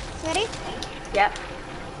 Ready? Yep.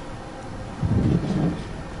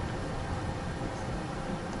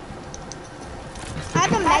 I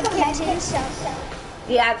have a med kit too, so.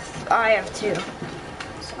 Yeah, I have two.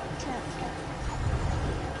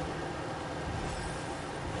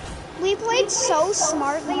 We played so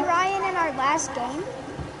smartly, Ryan, in our last game.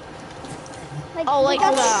 Oh, we like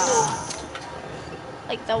got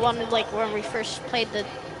the one like when we first played the.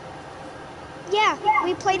 Yeah,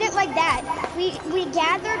 we played it like that. We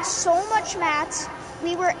gathered so much mats.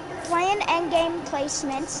 We were playing endgame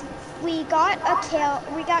placements. We got a kill.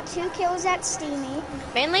 We got 2 kills at Steamy.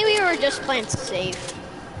 Mainly, we were just playing safe.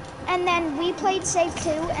 And then we played safe too.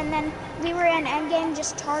 And then we were in endgame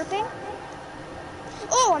just tarping.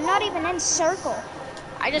 Oh, I'm not even in circle.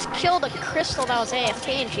 I just killed a crystal that was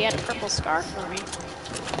AFK and she had a purple scarf for me.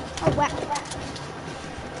 Oh, wow.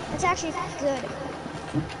 That's actually good.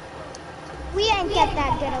 We ain't get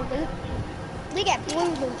that good a loot. We get blue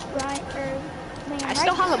loot, right? I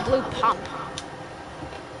still have a blue pump.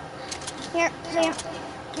 Here, Liam.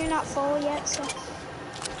 You're not full yet, so. Let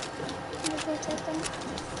me go take them.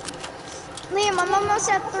 Liam, I'm almost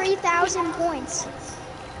at 3,000 points.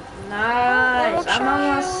 Nice. I'm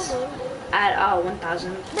almost at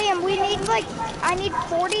 1,000. Liam, we need I need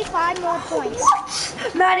 45 more points.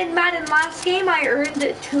 Maddern, last game I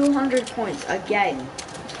earned 200 points again.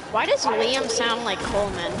 Why does Liam sound like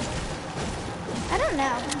Coleman? I don't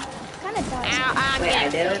know. Kind of does. I'm Wait, I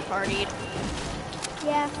getting did? third partied.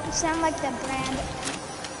 Yeah, you sound like the brand.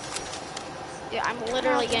 Yeah, I'm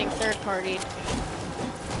literally getting third partied.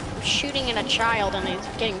 I'm shooting at a child and he's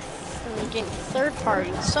getting third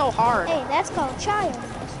partied. It's so hard. Hey, that's called child.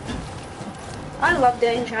 I love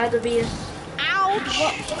doing child abuse. Ouch!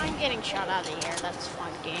 I'm getting shot out of the air. That's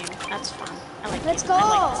fun game. That's fun. I like Let's it. go. I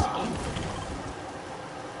like this game.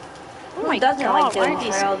 Oh Who my doesn't god, like why doing are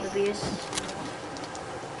these? child abuse?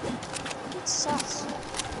 It sus.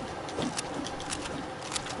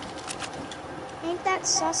 Ain't that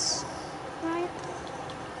sus, Ryan?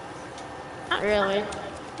 Not really.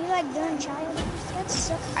 You like doing child abuse? That's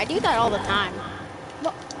sus. I do that all the time.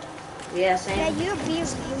 Well, Yeah, same. yeah, you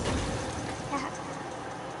abuse you. Yeah.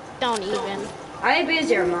 Don't even. I abuse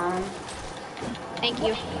your mom. Thank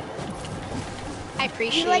you. I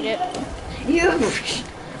appreciate like- it. You,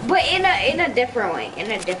 but in a different way. In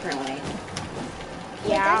a different way.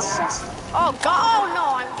 Yeah, that's sus. Oh god! Oh no!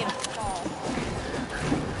 I'm gonna fall.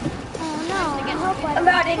 Oh no, I hope I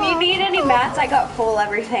Maddern, you need any mats? I got full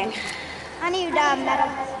everything. I need metal.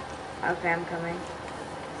 Okay, I'm coming.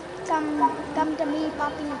 Come to me,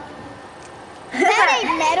 Poppy. That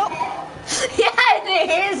ain't metal. Yeah,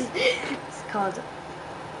 it is. It's called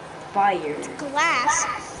fire. Glass.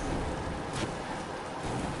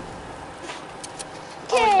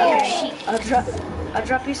 Oh, Okay. I'll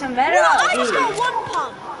drop you some metal. I just got one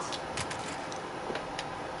pump.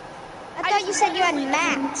 I thought you said you had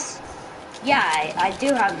max. Yeah, I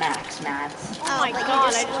do have max mats. Oh my but you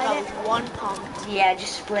god! just I just split got it? one pump. Yeah,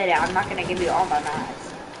 just split it. I'm not gonna give you all my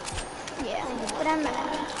mats. Yeah, but I'm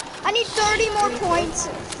mad. I need 30 more points,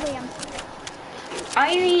 Liam.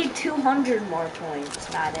 I need 200 more points,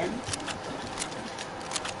 Maddern.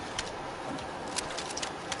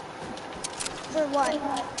 For what?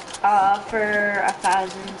 For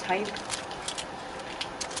 1,000 type.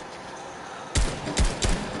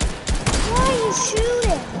 Why are you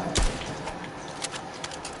shooting?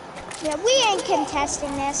 Yeah, we ain't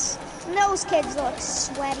contesting this. And those kids look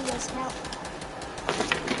sweaty as hell.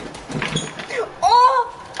 Oh!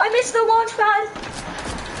 I missed the launch pad!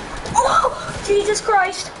 Oh! Jesus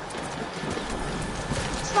Christ!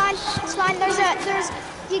 fine. It's fine.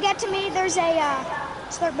 If you get to me, there's a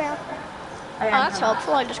slurp barrel. Oh, that's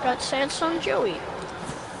helpful. I just got Sandstone Joey.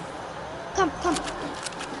 Come.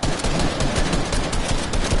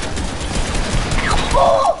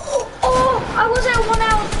 Oh! I was at 1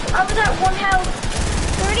 health. I was at 1 health.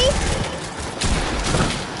 30.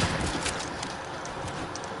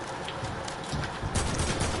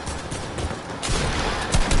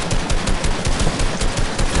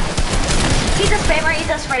 He's a spammer. He's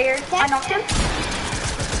a sprayer. I knocked him.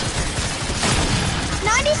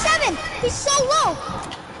 97. He's so low.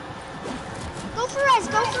 Go for res.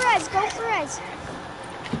 Go for res. Go for res.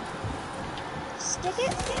 Stick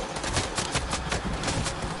it.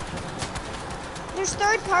 There's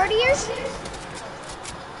third partiers.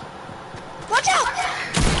 Watch out!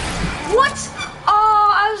 What?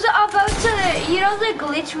 Oh, I was about to, you know the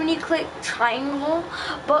glitch when you click triangle,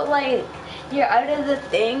 but like, you're out of the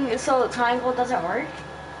thing, so triangle doesn't work?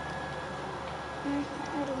 I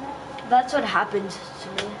don't know. That's what happened to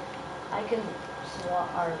me. I can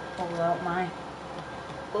swap or pull out my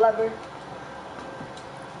lever.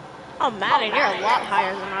 Oh, Maddern, you're a lot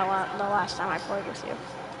higher than the last time I played with you.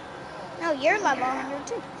 No, you're level 100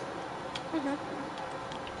 too.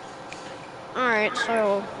 Alright,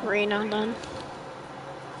 so Rena then.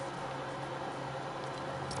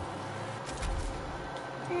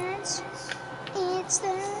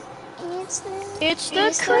 It's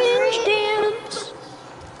the cringe dance.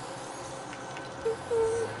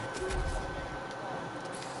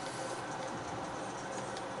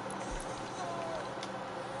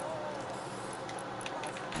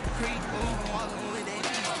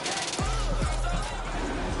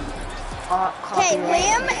 Okay,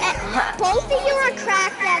 Liam, both of you are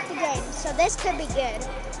cracked at the game, so this could be good.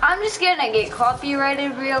 I'm just gonna get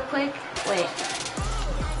copyrighted real quick. Wait.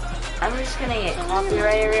 I'm just gonna get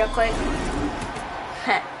copyrighted real quick.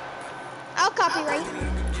 I'll copyright.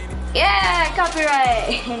 Yeah,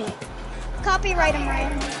 copyright. Copyright him,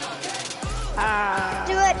 Ryan.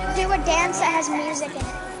 Do a dance that has music in it.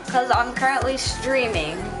 Cause I'm currently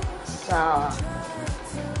streaming, so.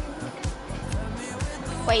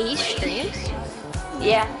 Wait, he streams?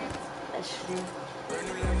 Yeah, that's true.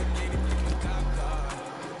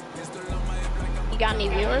 You got any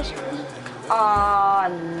viewers?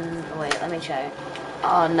 Wait, let me check.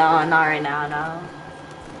 Oh no, not right now, no.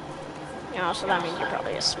 Yeah, so that means you're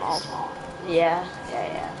probably a small. Yeah.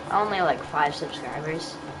 Only like 5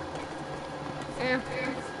 subscribers. Yeah.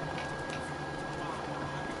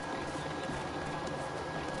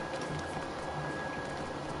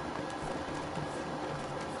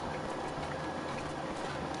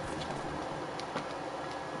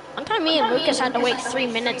 One time me and Lucas had to wait 3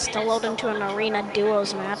 minutes to load into an arena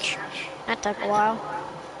duos match. That took a while.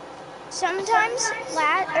 Sometimes,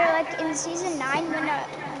 like in season 9 when the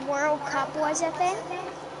World Cup was a thing,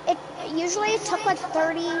 it usually took like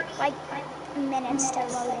 30 minutes to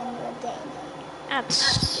load into a game. That's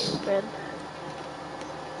stupid.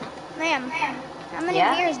 Ma'am, how many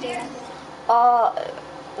Yeah? viewers do you have?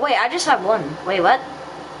 Wait, I just have 1. Wait, what?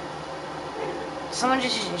 Someone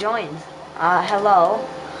just joined. Hello.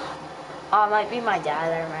 It might be my dad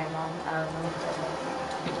or my mom. I don't know.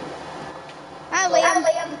 Hi, Liam.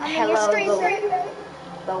 I'm in your stream.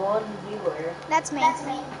 The one viewer. That's me.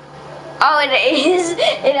 Oh, it is.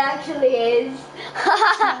 It actually is.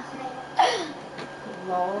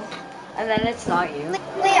 No. And then it's not you.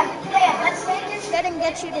 Liam, let's make this good and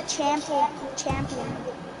get you to champion.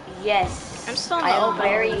 Yes. I'm still in the I am open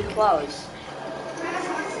very league. close.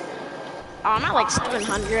 Oh, I'm at like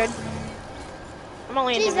 700. I'm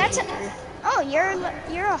only in Jeez, that's Division 3. oh, you're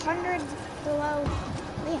 100 below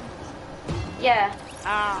Liam. Yeah.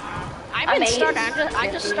 I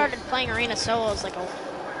just started playing arena solos like a.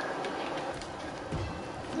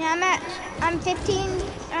 Yeah, I'm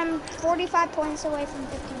 45 points away from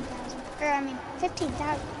 15,000. Or I mean,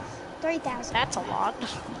 15,000. 3,000. That's a lot.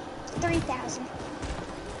 3,000.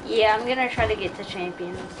 Yeah, I'm gonna try to get to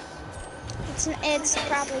champions. It's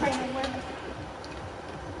probably gonna work.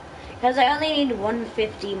 Because I only need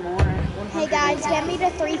 150 more. Hey guys, get me to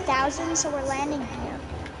 3,000 so we're landing here.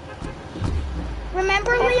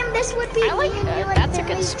 Remember, Liam, this would be I like me and you that. and That's a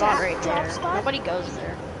good Finley's spot drop right there. spot. Nobody goes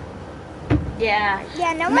there. Yeah.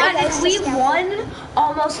 Yeah, no one goes to We Scout. won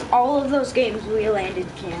almost all of those games we landed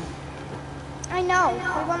camp. I know.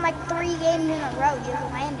 We won like 3 games in a row just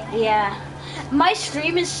landing. Yeah. My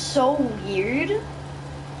stream is so weird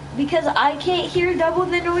because I can't hear double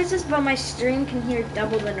the noises, but my stream can hear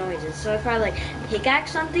double the noises. So if I like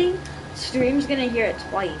pickaxe something, stream's gonna hear it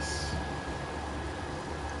twice.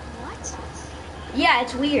 What? Yeah,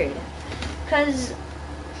 it's weird. Cause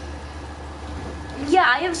yeah, Yeah,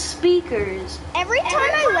 I have speakers. Every time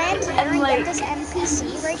I land here and like- get this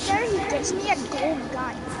NPC right there, he gives me a gold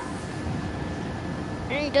gun.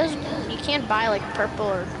 And he does. You can't buy like purple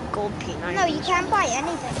or gold P90s. No, you can't buy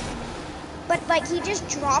anything. But like he just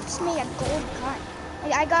drops me a gold gun.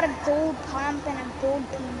 Like I got a gold pump and a gold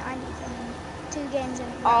P90 from him 2 games in a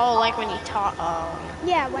row. Oh, like when you talk. Oh.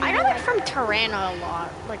 Yeah, when I you got it like, from Tyranna a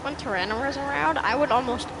lot. Like when Tyranna was around, I would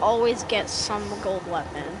almost always get some gold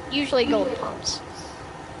weapon. Usually gold pumps.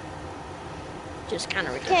 Just kind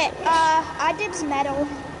of Okay, ridiculous. I dibs metal.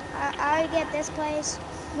 I get this place.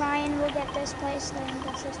 Ryan will get this place. Then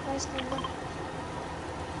gets this place.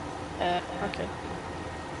 Okay.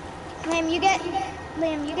 Liam,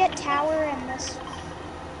 you get tower and this.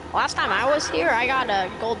 Last time I was here, I got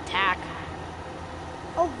a gold tack.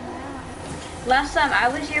 Oh wow. Last time I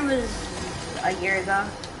was here was a year ago.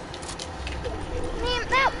 Man,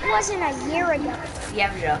 that wasn't a year ago.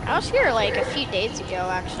 Yeah, Joe. I was here like a few days ago,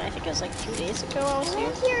 actually. I think it was like 2 days ago I was I here.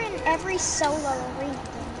 went here in every solo arena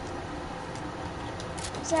game.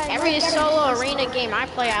 So I Every like getting solo this arena one. game I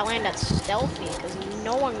play, I land at Stealthy because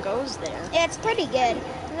no one goes there. It's pretty good.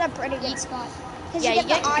 It's a pretty good spot. Because Yeah, you you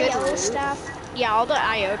get the get good IO loot. stuff. Yeah, all the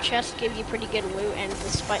IO chests give you pretty good loot, and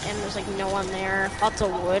there's like no one there. Lots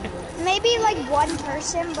of wood. Maybe like one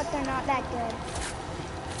person, but they're not that good.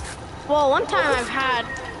 Well, one time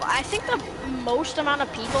I think the most amount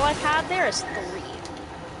of people I've had there is 3.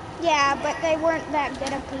 Yeah, but they weren't that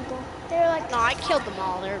good of people. They're like, No, I killed them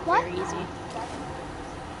all. They're What? very easy.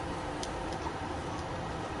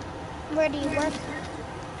 where do you work?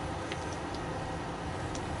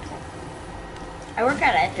 I work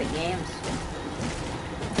at Epic Games.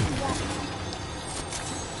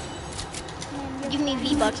 Man, Give me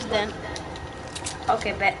V-Bucks then.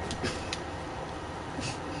 Okay, bet.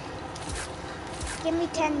 give me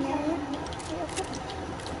 10 million. Real quick.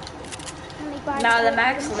 Let me buy No, the gold.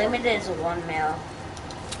 max limit is 1 mil.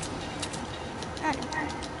 I don't know.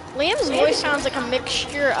 Liam's voice sounds like a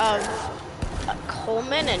mixture of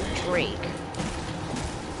Coleman and Drake.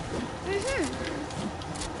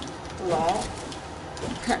 Lol.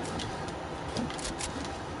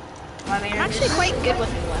 I mean, I'm actually quite good with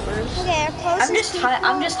levers. Okay, our closest people.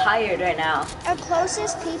 I'm just tired right now. Our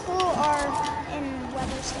closest people are in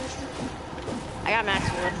weather station. I got max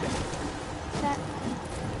wood. That,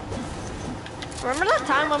 Remember that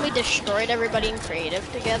time when we destroyed everybody in creative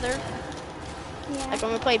together? yeah. Like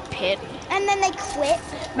when we played Pit? And then they quit.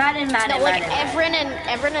 Madden. No, like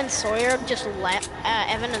Evan and Sawyer just left.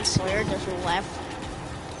 Evan and Sawyer just left.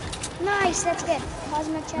 Nice, that's good.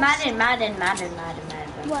 Cosmic chest. Madden.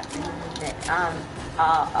 What?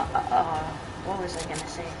 What was I gonna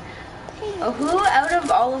say? Hey, Who out of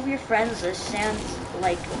all of your friends list sounds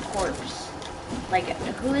like a corpse? Like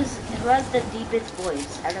who has the deepest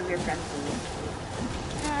voice out of your friends list?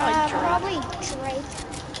 Drake. probably Drake.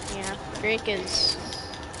 Yeah, Drake is.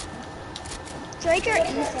 Drake or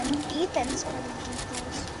Ethan. Ethan's pretty deep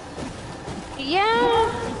voice.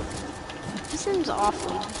 Yeah. He seems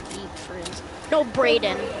awfully deep for his. No,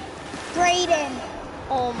 Brayden. Brayden.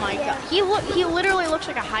 Oh my Yeah. god. He literally looks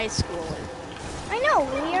like a high schooler. I know,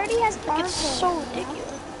 he already has barn It's pool, so you know?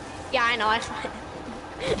 ridiculous. Yeah, I know.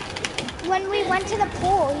 When we went to the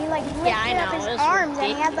pool, he like lifted Yeah, I know, up his it was arms and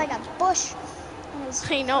he had ridiculous. like a bush in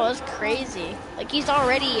his. I know, it's crazy. Like he's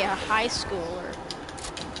already a high schooler.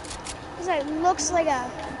 He's like looks like a.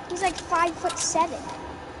 He's like 5'7".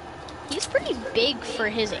 He's pretty big for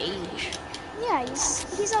his age. Yeah,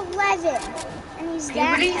 he's 11, and he's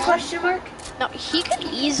Puberty that. question mark? No, he could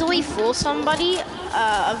easily fool somebody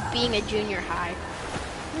of being a junior high.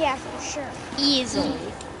 Yeah, for sure. Easily.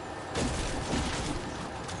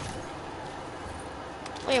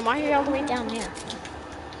 Wait, why are you all the way down there?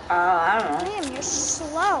 I don't know. Damn, you're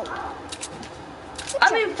slow.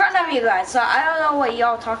 I'm in front of you guys, so I don't know what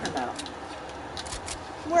y'all talking about.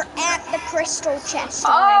 We're at the crystal chest.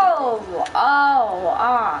 already.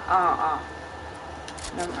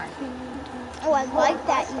 Never mind. Oh, I like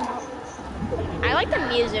that emote. I like the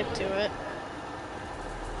music to it.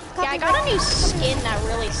 Yeah, I got a new skin that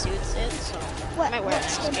really suits it, so What? I might wear What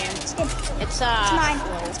that skin? skin. Skin. It's It's mine.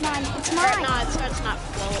 Flow. It's mine. It's Or, mine. no, it's not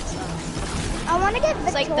Flow. I want to get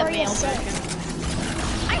It's like the Victoria's male Secret.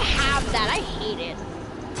 version. I have that. I hate it.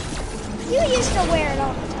 You used to wear it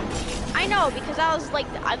all the time. I know because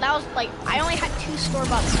I only had 2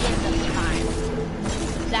 store-bought skins at the time.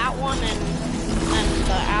 That one and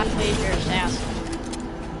the Athleisure Assassin.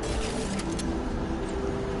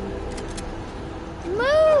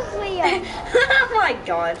 Move, Liam. Oh my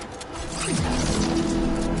god.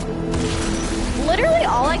 Literally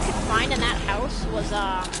all I could find in that house was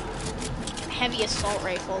heavy assault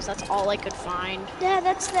rifles. That's all I could find. Yeah,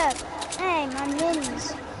 that's the. Hey, my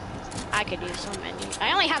minis. I could use so many.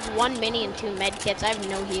 I only have 1 mini and 2 med kits. I have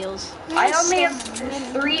no heals. I only have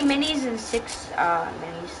 3 minis and 6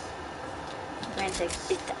 minis. Man,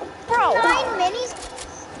 6. Bro! 9 minis.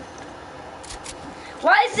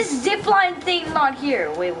 Why is this zipline thing not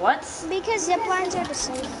here? Wait, what? Because zip lines are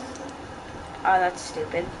disabled. Oh, that's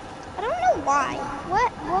stupid. I don't know why.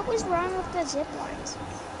 What was wrong with the zip lines?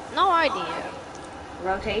 No idea.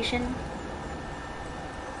 Rotation?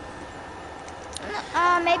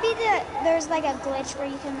 Maybe there's like a glitch where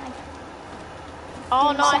you can like.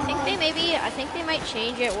 Oh Do no, I something. think they might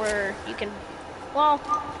change it where you can, well,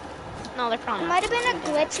 no, they're probably It not. might have been a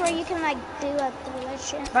glitch where you can like do a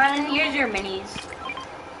glitch. Brandon, here's your minis.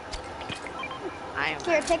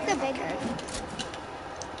 Here, take the big.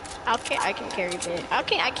 I can carry big.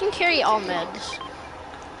 Okay, I can carry all meds.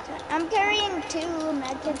 I'm carrying 2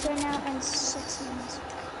 medkits right now and 6 minis.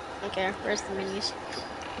 Okay, where's the minis?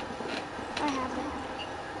 I have it.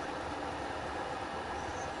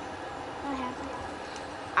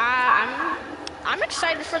 I have it. I'm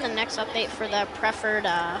excited for the next update for the preferred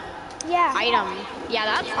Yeah. item. Yeah,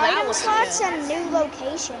 that Item was slots good. and new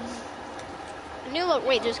location.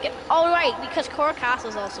 Wait, just get. Oh right, because Coral Castle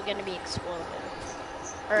is also going to be exploded,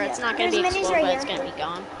 or it's Yeah, not going to be there's minis exploded, right but it's here. going to be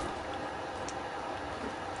gone.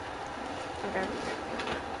 Okay.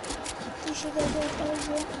 You should go towards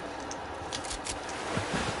it.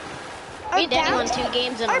 We did won 2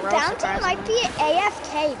 games in a Our row. bounty might surprisingly. be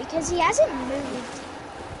AFK because he hasn't moved.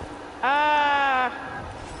 Oh,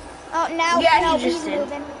 now Yeah, no, he just he's did.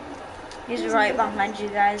 moving. He's right behind you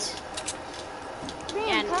guys.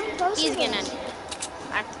 Man, and come closer. he's to gonna. us.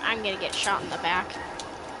 I'm gonna get shot in the back.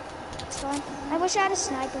 It's fine. I wish I had a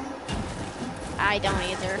sniper. I don't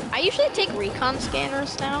either. I usually take recon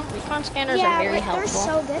scanners now. Recon scanners Yeah, are very but helpful. they're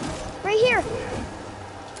so good. Right here.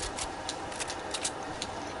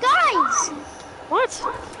 Guys! What?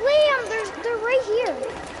 Liam, they're right here.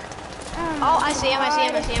 Oh, I see him. I see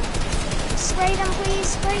him. I see him. Spray them, please.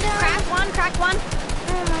 Spray them. Crack one. Crack one.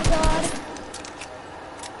 Oh my god.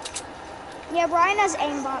 Yeah, Brian has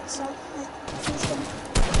aimbot, so he's gonna.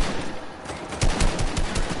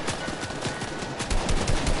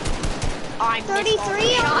 Oh, I missed all 33 the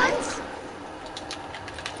of shots. them.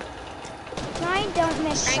 Brian don't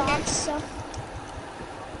miss Crank it. shots, so.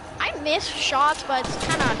 I miss shots, but it's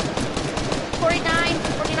kind of 49,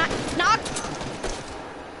 49. Knock.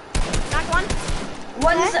 Knock one.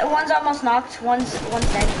 One's almost knocked. One's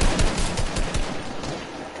dead.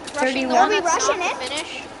 Rushing the 31. one Are we that's rushing knocked it? to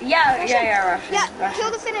finish. Yeah, Rush yeah, him. yeah, Russian. Yeah, Russian.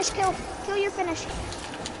 kill the finish. Kill your finish.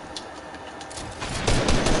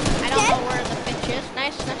 I don't Dead? know where the finish is.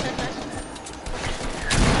 Nice.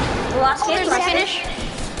 The last Oh, kid, there's my last kid. finish.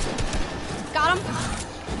 Got him.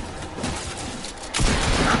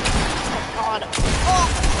 Oh god. Oh,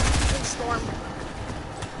 big storm.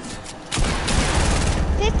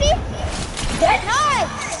 50? Dead.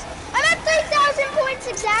 Nice! I'm at 3,000 points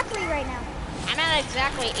exactly right now. I'm at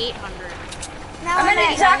exactly 800. Now I'm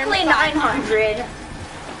at exactly 900.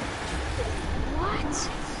 What?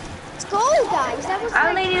 Let's go, guys. That was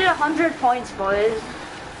I like, only need 100 points, boys.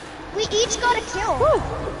 we each got a kill.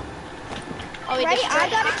 Oh, we Right? I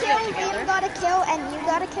destroyed got a three kill, together. Liam got a kill, and you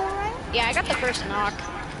got a kill, right? Yeah, I got the first knock.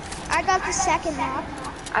 I got the second knock.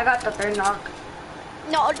 I got the 3rd knock.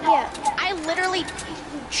 No, Yeah. I literally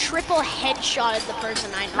triple headshotted the person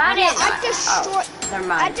I knocked. Mine Yeah, is- I destroyed. Never I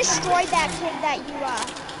mind. destroyed that kid that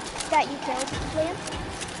you killed, Liam.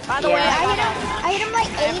 By the Yeah. way, I I hit got him. I hit him like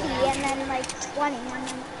 80 and then like 20, and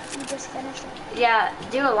then you just finished it. Yeah,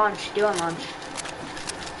 do a launch. Do a launch.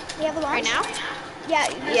 You have a launch? right now. Yeah.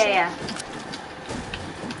 Yeah.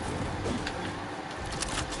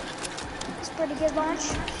 It's a pretty good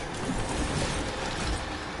launch.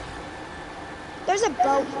 There's a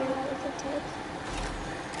boat here that we could take.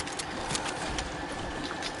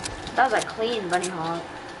 That was a clean bunny hop.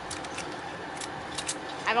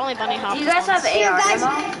 I've only bunny hopped. Do you guys have once. Here, AR guys,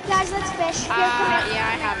 ammo? guys, let's fish. Here, come here. Yeah,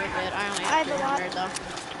 I have a bit. I only I have have a lot. 200 though.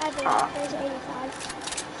 I have a lot. There's 85.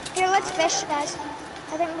 Here, let's fish, guys.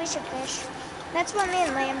 I think we should fish. That's what me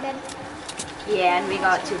and Liam did. Yeah, and we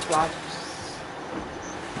got 2 flops.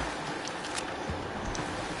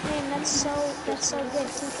 Man, that's so good. 2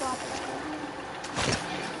 floppers.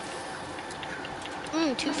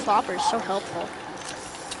 2 floppers, so helpful.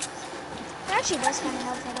 It actually does kind of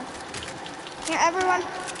help though. Here, everyone.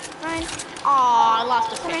 Ryan. Aw, I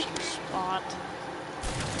lost a Come here. fishing spot.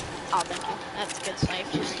 Oh, thank you. That's good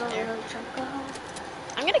safe right there.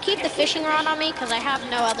 I'm gonna keep the fishing rod on me because I have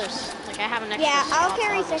no others. Like I have an extra. Yeah, I'll spot, so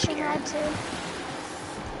carry I'll just fishing carry. rod too.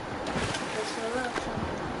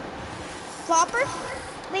 flopper.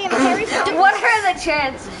 Liam, carry flopper. What are the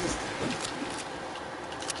chances?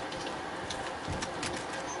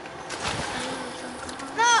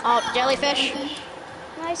 No. Oh, jellyfish.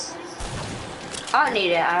 Nice. I don't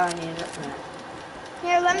need it. I don't need it.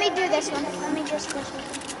 Here, let me do this one. Let me just this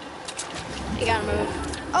one. You gotta move.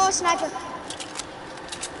 Oh, sniper.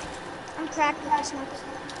 I'm cracked with the sniper.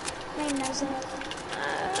 Man knows it.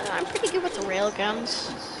 I'm pretty good with the rail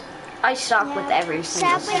guns. I suck Yeah. with every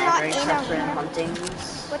single Sadly, not sniper in except for arena. hunting.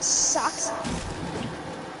 Which sucks.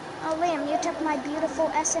 Oh, Liam, you took my beautiful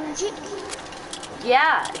SMG.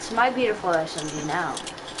 Yeah, it's my beautiful SMG now.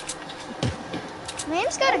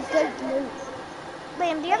 Liam's got a good loot.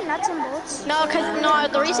 Liam, do you have nuts and bolts? No,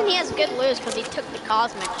 the reason he has good loot is because he took the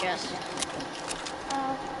cosmic chest.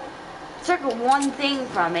 Took one thing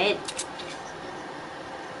from it.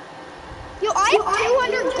 Yo, I have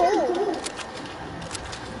 200 gold.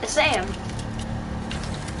 Same.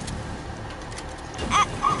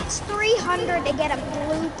 It's 300 to get a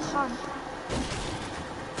blue pump.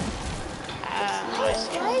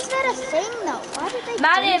 Why is that a thing though? Why did they do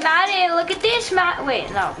that? Maddern, look at this, Wait,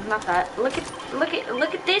 no, not that. Look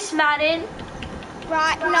at this, Maddern.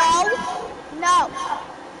 Right, no.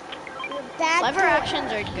 You're bad. Lever kid.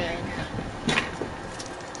 actions are good.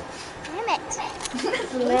 Damn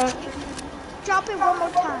it. Drop it one more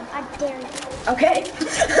time. I dare you. Okay.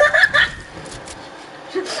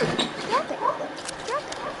 Drop it.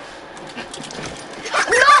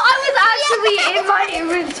 No, I was actually in my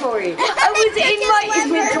inventory. I was in my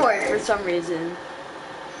inventory for some reason.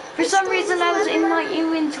 For some reason, I was in my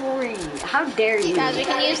inventory. How dare you? Guys, we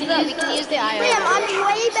can use the IO. Liam, I'm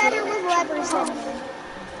way better with levers than you.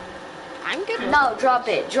 I'm good. With No, drop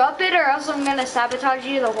it. Drop it or else I'm gonna sabotage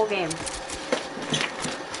you the whole game.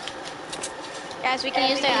 Guys, we can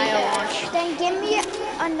use the IO launch. Then give me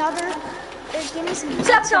another. Or give me some.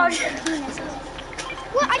 Sabotage.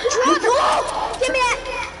 What? I dropped it. Give me that.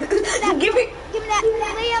 Give me. Give me that.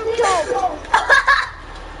 Liam, don't.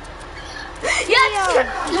 Yes.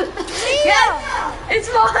 Liam. Yes. It's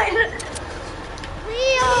mine.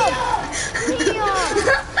 Liam.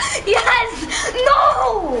 Yes.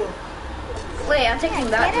 No. Wait, I'm taking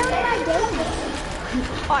that. Get out of my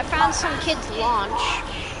game. Oh, I found some kid's launch.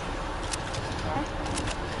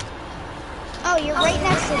 Oh, you're right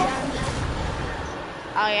next to them.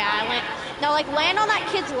 Oh yeah, I went. No, like land on that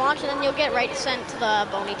kid's launch, and then you'll get right sent to the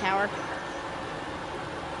Boney Tower.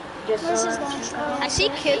 Where's his launch? I see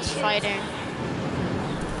kids fighting.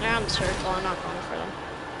 They're on the circle. I'm not going for them.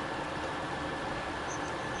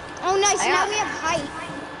 Oh, nice. Now we have height.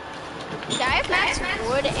 Yeah, I have max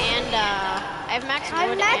wood and I have max wood I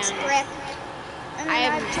have max and brick. And then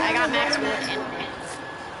I got max wood and.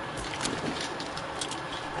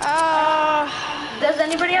 Does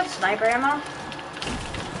anybody have sniper ammo?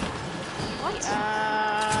 What?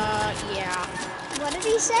 Yeah. What did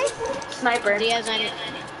he say? Sniper. Do you have any?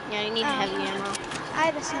 Yeah, you need heavy ammo. I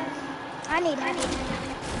have a sniper. I need heavy.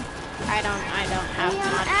 I don't have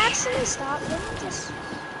Liam, much. actually, stop. Let me just.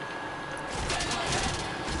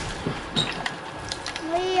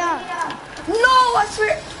 Liam. No, I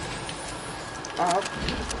swear. Oh,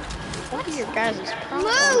 What are your guys'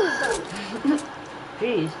 problem? Move!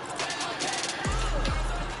 jeez.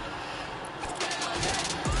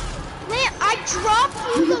 Liam, I dropped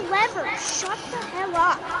you the lever. Shut the hell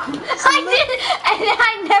up. I did, and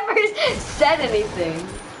I never said anything.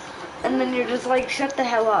 And then you're just like, shut the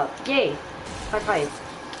hell up. Yay. High five.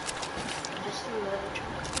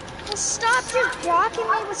 Well, stop just blocking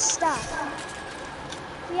me with stuff.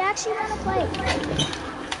 We actually want to play.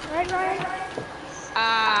 Right, Ryan?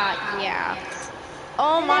 Yeah.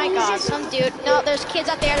 Oh my god, some dude. No, there's kids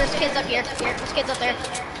up there, there's kids up here. There's kids up there.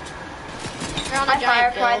 They're on a I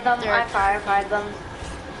giant firefied build. them. I firefied them.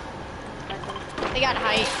 They got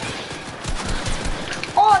height.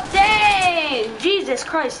 Oh, dang! Jesus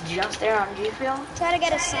Christ, just there on G-Field. Try to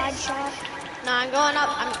get a side shot. No, I'm going up.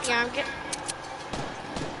 I'm getting.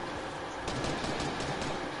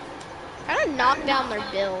 I'm gonna knock down their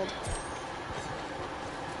build.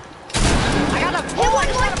 I got a. Hit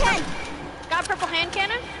 110. Got a purple hand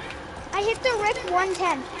cannon. I hit the Rick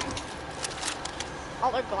 110.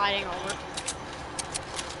 Oh, they're gliding over.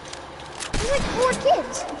 There's like 4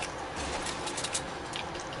 kids.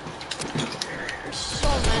 There's so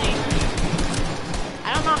many.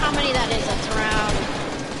 I don't know how many that is. That's around.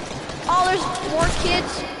 Oh, there's more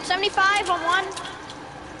kids. 75 on one.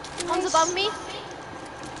 One's above me.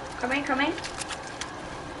 Coming, coming.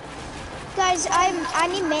 Guys, I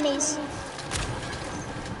need minis.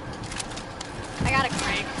 I got a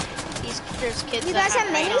crank. There's kids. You that guys have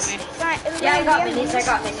height on minis? me. Right, Yeah, I Liam, got do you have minis. I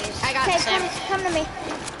got minis. I got Okay, Sam. come to me.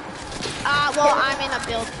 Well, I'm in a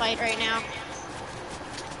build fight right now.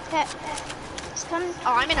 Okay. It's coming.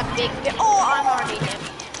 Oh, I'm in a big. Oh, I'm already dead.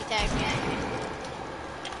 He tagged me.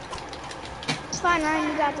 It's fine,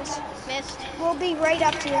 Ryan. You got this. Missed. We'll be right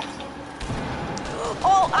up to you.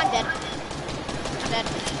 Oh, I'm dead. I'm dead.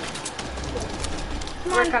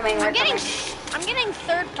 Come We're on. coming, we're coming. I'm getting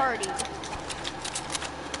third party.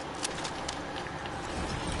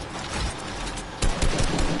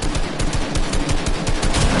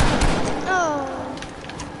 Oh.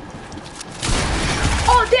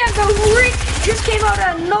 Oh damn, the Rick just came out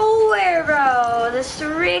of nowhere, bro. This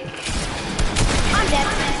Rick. I'm dead.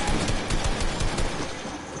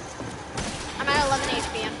 I'm at 11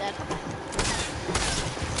 HP, I'm dead.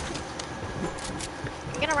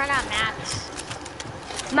 I'm gonna run out of mats.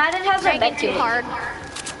 Maddern has a Dragging too Becky. hard.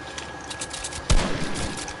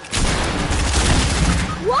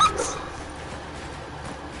 What?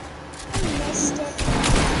 I missed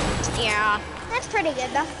it. Yeah. That's pretty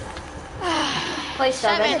good, though. Play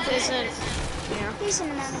 7. 7 isn't. Yeah.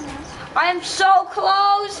 Decent amount of points. I'm so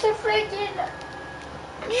close to freaking.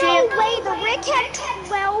 No way, the Rick had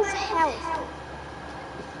 12 health.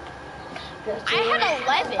 I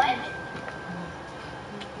had 11.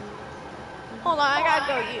 Hold on, I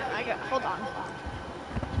gotta go. Hold on.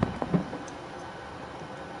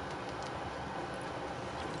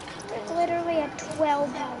 Rick literally had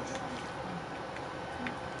 12 health.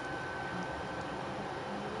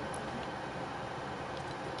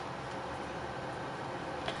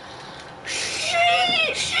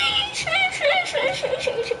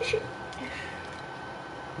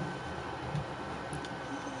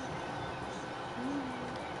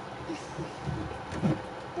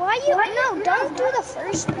 Why you? No, don't do the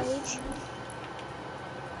first page.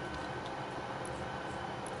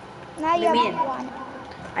 Now you What do you have mean? one.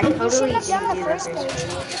 I You totally should have done didn't the do first that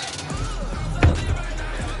page.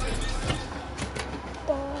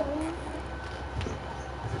 Boring.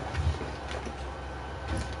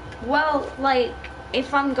 Well, like,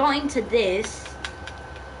 if I'm going to this,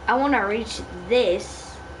 I want to reach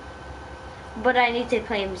this, but I need to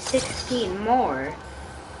claim 16 more.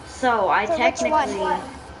 So I For which technically, one?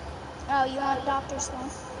 Oh, you want Dr. Stone?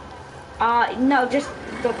 No, just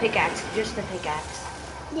the pickaxe, just the pickaxe.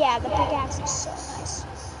 Yeah, the pickaxe is so nice.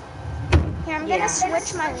 Here, I'm Yeah. gonna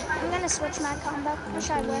switch my combo. Wish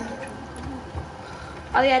I would.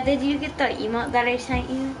 Oh yeah, did you get the emote that I sent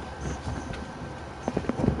you?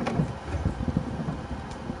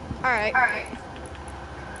 Alright.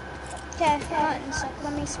 Okay, so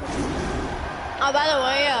let me switch. Oh, by the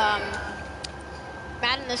way,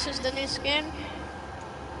 Maddern, this is the new skin.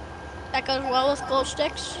 That goes well with glow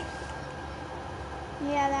sticks.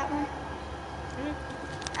 Yeah, that one.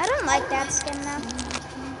 I don't like that skin though.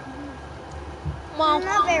 Well,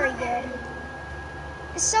 Not very good.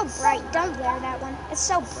 It's so bright. Don't wear that one. It's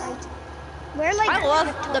so bright. Wear like. I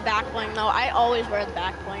love the back bling though. I always wear the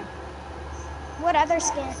back bling. What other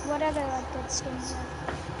skin? What other like good skins?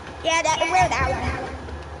 Yeah, wear that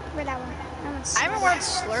one. Wear that one. That one's. I haven't worn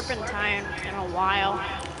Slurpin' Time in a while.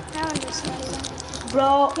 That one just sweaty.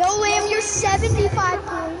 Bro, Yo, Lamb, you're 75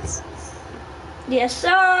 points. yes sir.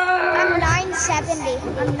 I'm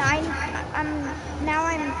 970. Now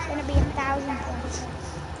I'm gonna be 1,000 points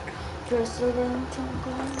Just a little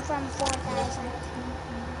twinkle. from 4,000.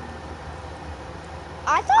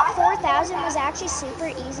 I thought 4,000 was actually super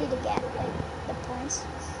easy to get, like the points.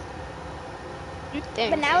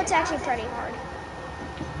 But now it's actually pretty hard.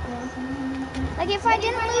 Like if I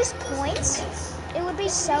didn't lose points, it would be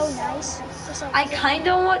so nice. Just like, I kind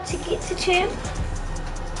of want to get to champ,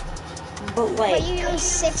 but like, but you lose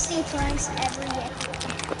 60 points every day.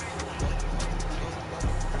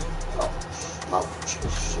 well,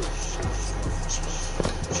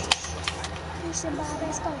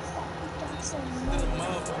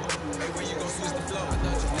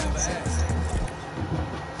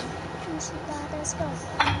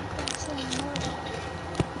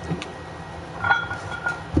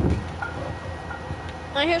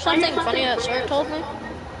 I hear something funny that Sawyer told me.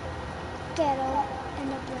 Ghetto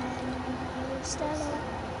and a brand new Stella.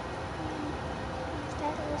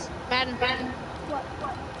 Maddern, What?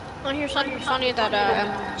 I hear something funny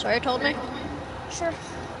that Sawyer told me. Sure.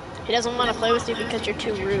 He doesn't want to play with you because you're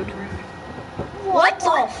too rude. what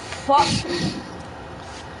the fuck?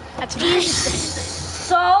 That's what he said.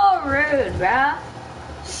 So rude, bruh.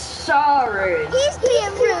 So rude. He's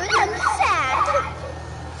being rude and sad.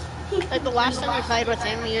 Like the last time you played with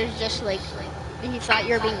him, he was just like, he thought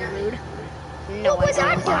you were being rude. No, What was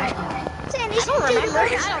I don't. doing? Sandy, I don't remember. I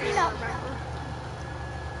don't No. remember.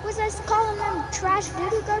 Was I calling them trash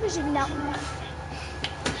voodoo garbage? No.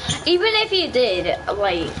 Even if you did,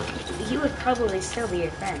 like, he would probably still be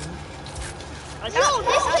your friend. Yo,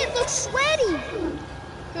 this kid looks sweaty.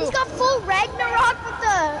 He's got full Ragnarok with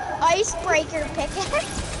the icebreaker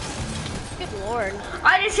pickaxe. Good lord.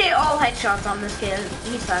 I just hit all headshots on this kid.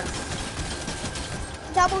 He sucks.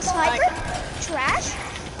 Double sniper. Trash.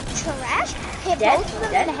 Trash. Hit Dead, both of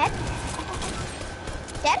them dead. in the head.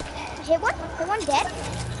 Dead. Hit one. Hit one dead.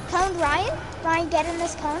 Coned Ryan. Ryan, get in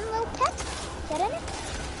this cone, little pet. Get in it.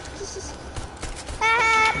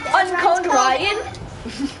 Unconed Ryan?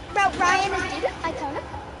 Bro, Ryan is dead. I cone him.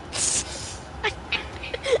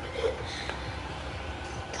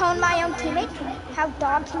 Cone my own teammate. How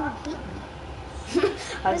dog can you be?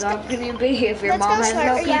 How dog can you be if your Let's mom go has no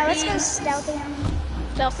slurp. Yeah, let's PP? go stealthy.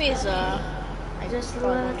 Stealthy's Just probably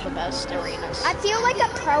one of the best arenas. I feel like a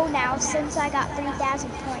pro now since I got 3,000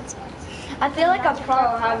 points. I feel like a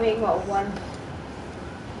pro having one.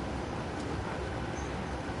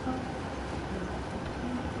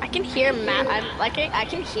 I can hear Matt. I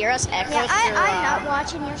can hear us echo Yeah, through. I'm not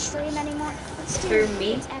watching your stream anymore. It's too, Through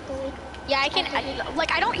me? It's echoey. Yeah, I can.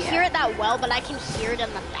 I don't hear it that well, but I can hear it in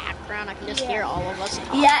the background. I can just hear all of us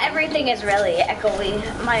talking. Yeah, everything is really echoey.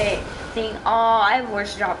 My thing. Oh, I have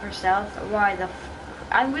worse drop for stealth. Why the?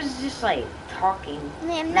 I was just like talking.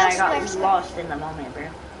 Man, and no I got swear. lost in the moment, bro.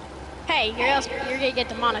 Hey, you're gonna get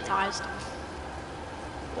demonetized.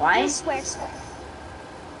 Why? You swear.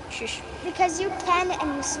 Shush. Because you can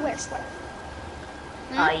and you swear.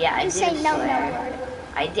 Oh yeah, I You do say no swear. word.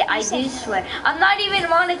 I do swear. I'm not even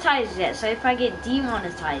monetized yet, so if I get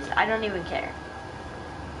demonetized, I don't even care.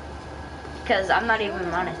 Because I'm not even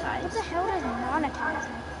What monetized. the hell is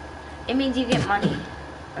monetizing? It means you get money.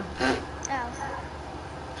 Oh.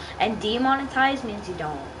 And demonetized means you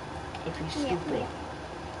don't. If you're Yeah. stupid.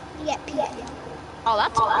 You get PP. Oh,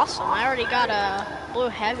 that's awesome. I already got a blue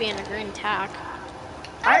heavy and a green tack.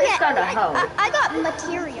 I just got a hoe. I got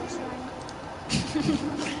materials,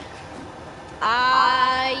 Ryan.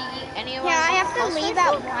 Anyone? Yeah, I have to else leave there?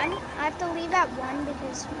 at 1. I have to leave at 1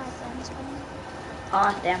 because my friend's coming.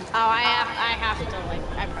 Oh damn. Oh, I have to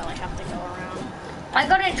I probably have to go around. I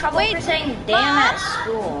got in trouble for saying damn at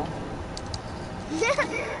school.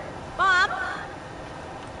 Mom.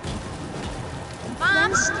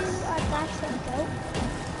 Mom. Let's do back to the goat.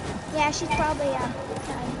 Yeah, she's probably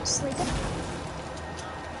sleeping.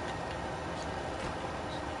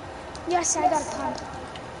 Yes, I got a ton.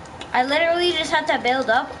 I literally just had to build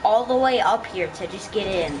up all the way up here to just get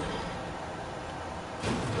in.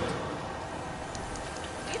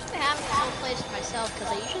 I used to have no place to myself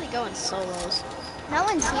because I usually go in solos. No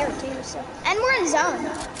one's here too, so and we're in zone.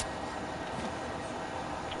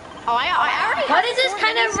 Oh, I already. Why does this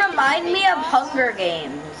kind of remind me of Hunger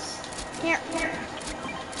Games? Here.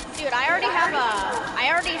 Dude, I already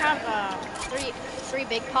have three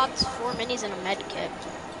big pots, 4 minis, and a med kit.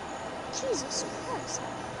 Jesus Christ.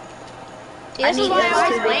 See, this is why I those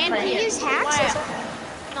always two big land plates. here. Use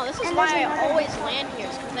hacks. No, this is And why there's I another- always land here,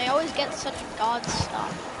 because I always get such god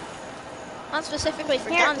stuff. Not specifically for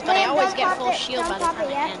Here, guns, but I Liam, always don't get pop full it. shield by Don't the pop time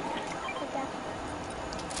it I yet. end. Okay.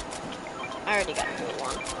 I already got a blue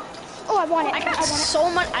one. Oh, I want it. I got want it. so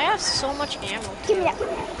much. I have so much ammo. Give me too.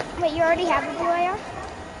 that. Wait, you already have a blue AR?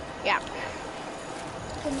 Yeah.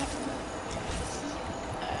 Give me it.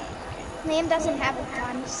 Liam doesn't have a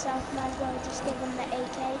gun, so might as well just give him the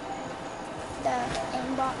AK. The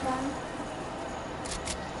aimbot gun.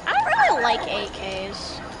 I don't really like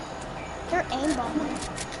AKs. They're aimbot.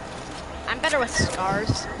 I'm better with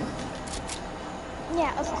scars.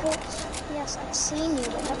 Yeah, of course. Yes, I've seen you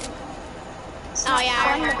with them. It's Oh not yeah, I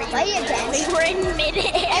fun remember to play you. against. We were in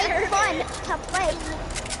midair. It's fun to play.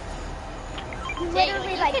 You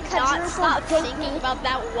literally like could not quadruple stop dink thinking me. about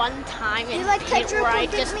that one time You in like Pit where I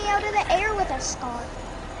quadruple just dink me out of the air with a scar.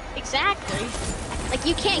 exactly. Like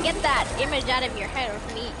you can't get that image out of your head of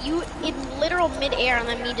me. You in literal midair and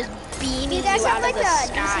then me just beaming You guys you have out like of a the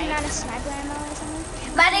decent sky. amount of sniper ammo or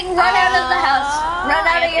something? Maddern, run out of the house. Run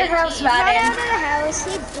out of your house, Run out of Maddern. the house.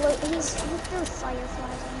 He threw fireflies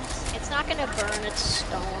on us. It's not gonna burn. It's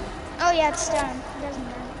stone. Oh yeah, it's stone. It doesn't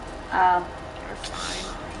matter. You're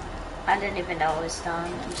fine. I didn't even know it was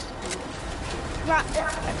done.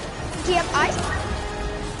 Do you have ice?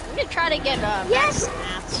 I'm gonna try to get Yes.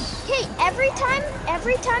 mats. Hey, every time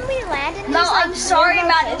we land in these No, like I'm sorry, weird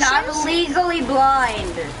Maddern. I'm locations, legally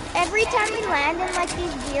blind. every time we land in like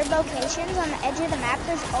these weird locations on the edge of the map,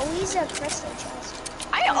 there's always a crystal chest.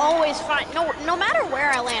 I always find no matter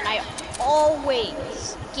where I land, I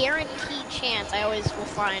always guaranteed chance. I always will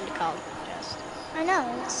find a college chest. I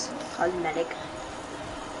know. It's Cosmetic.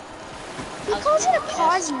 he calls it a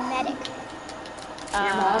cosmetic.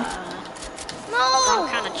 Your mom? Some No!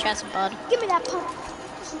 kind of chest, bud. Give me that pump.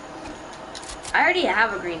 I already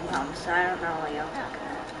have a green pump, so I don't know what else I can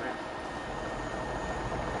ask for.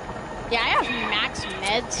 Yeah, I have max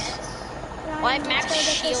meds. Well, I have max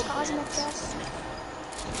shield meds.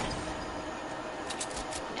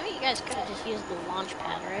 I know you guys could have just used the launch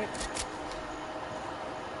pad, right?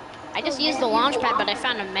 I just used the launch pad, but I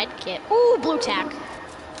found a med kit. Ooh, blue tack.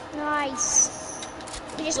 Nice.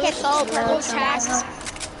 You just Blue get salt, blue purple tack. spazes.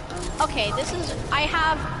 Okay, this is, I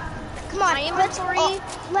have Come on, my inventory.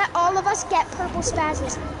 let all of us get purple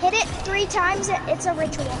spazes. Hit it 3 times, it's a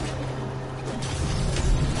ritual.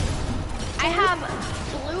 I have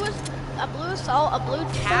a blue assault, a blue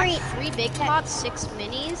tack, 3 big pots, 6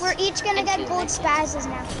 minis. We're each gonna and get 2 gold med kits. spazes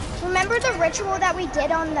now. Remember the ritual that we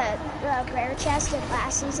did on the rare chest in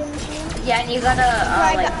last season? Yeah, and you got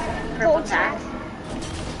a like purple gold tack.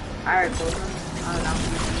 Alright, cool. I don't know.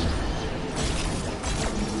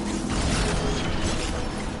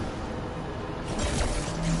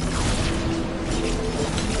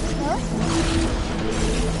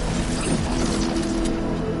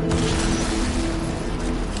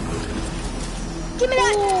 Give me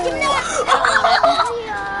that! Give me that!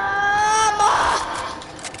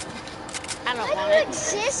 I don't How want do you it.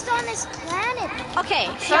 exist on this planet? Okay,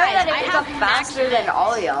 Sorry guys, that I it have was faster than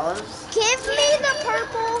all y'all's. Give me the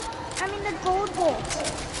purple, the gold bolts.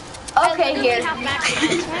 Okay, I here. have max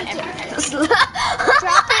meds for everything.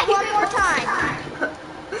 Drop it one more time.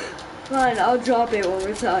 Fine, I'll drop it one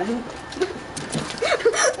more time.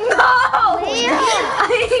 No! Liam! I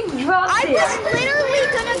dropped I it. was literally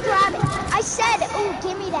gonna grab it. I said, oh,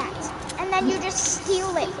 give me that. And then you just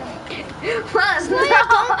steal it from me. That's why I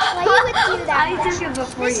don't play with you that I much. took it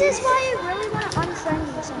before This you. is why I really want to unfriend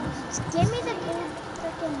you sometimes. Give me the gold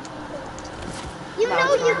freaking bolt. You No, know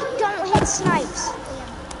it's you not. don't hit snipes, Liam.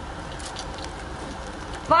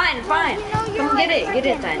 Fine, fine. you know you're Come get like it, get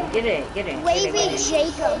it freaking then. Get it, get it. Wavy get it.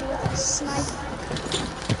 Jacob with a sniper.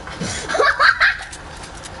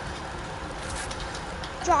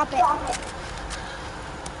 Drop it.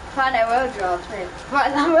 Fine, I will drop it.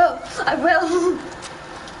 Fine, I will. I will.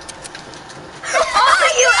 Oh,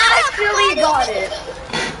 you actually got it.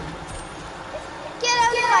 Get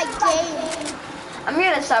out of my game. I'm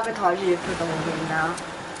gonna sabotage you for the whole game now.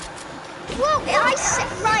 Well,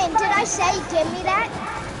 Ryan, did I say give me that?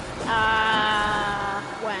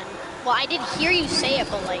 When? Well, I did hear you say it,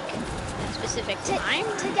 but like, specific time?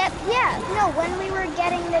 When we were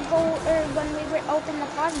getting the gold, or when we were opening the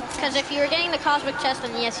cosmic. Because if you were getting the cosmic chest,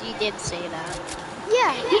 then yes, you did say that.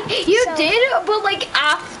 Yeah. You So- did, but like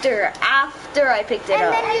after I picked it And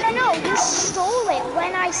up. then you stole it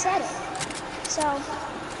when I said it. So,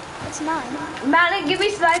 it's mine. Maddern, give me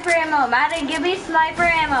sniper ammo. Maddern, give me sniper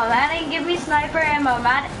ammo. Maddern, give me sniper ammo.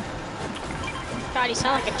 Maddern. God, you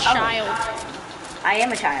sound like a child. I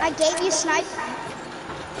am a I child, gave you sniper.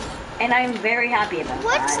 and I'm very happy about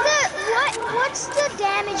What's that. what's the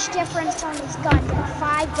damage difference on these guns? Like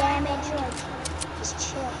 5 damage, like just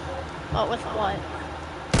chill. What with what?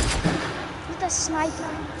 With the sniper.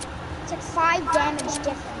 It's like 5 damage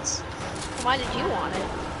difference. Why did you want it?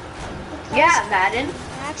 Because Yeah, Maddern. I'm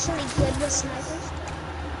actually good with snipers.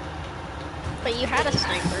 But you had a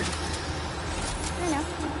sniper. I know.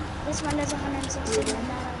 This one does 160 and that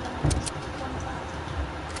one does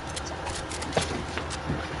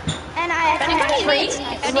 105. And I If anybody needs,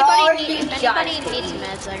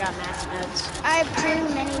 meds, I got max meds. I have 2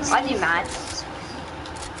 minis. I need mats.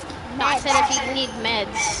 No, I said if you need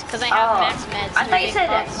meds, because I have max meds. I thought you said.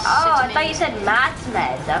 Big bucks, Oh, I 6 thought you minis. said mats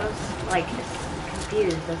meds. I was like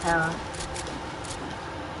confused as hell.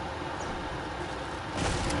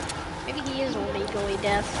 Maybe he is legally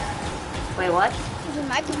deaf. Wait, what? You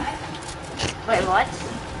might be. Wait, what?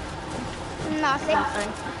 Nothing.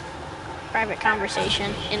 Nothing. Private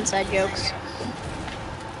conversation, inside jokes.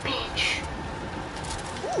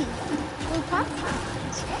 Ooh, blue pop.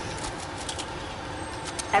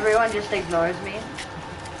 Everyone just ignores me.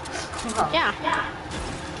 Yeah.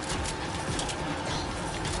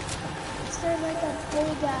 Is there like a big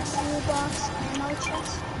toolbox ammo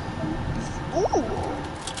chest? Ooh,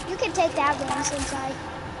 you can take that one since I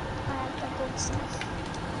have the gold stuff.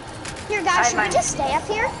 Here, guys, should we just stay up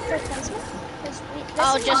here for placement?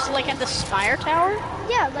 Oh, just like at the Spire Tower?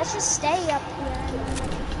 Yeah, let's just stay up here. And then,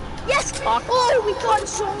 yes! Box. Oh, we got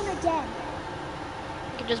zone again.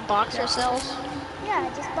 We could just box ourselves. Yeah,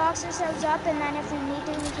 just box ourselves up, and then if we need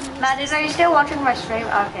to, we can use Maddern, are you still watching my stream?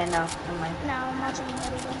 Okay, no, never mind. No, I'm watching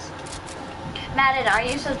what it is. Maddern, are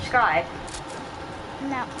you subscribed?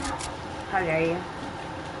 No. How dare you?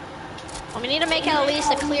 Well, we need to make at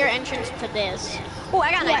least a clear entrance to this. Oh,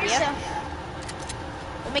 I got an idea. So,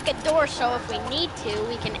 We'll make a door so if we need to,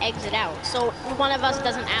 we can exit out. So one of us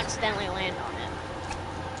doesn't accidentally land on it.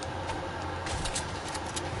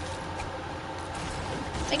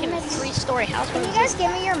 Making a 3-story house. Can you guys give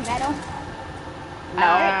me your metal? No,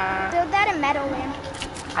 Build that in metal, Liam.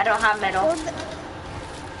 I don't have metal. Build the,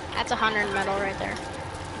 That's 100 metal right there.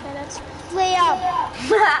 okay, that's Liam.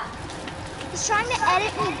 He's trying to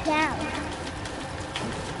edit me down.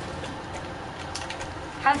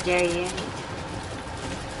 How dare you?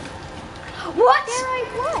 What? Dare I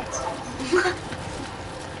what?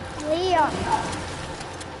 Liam.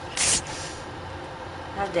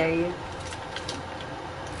 How dare you?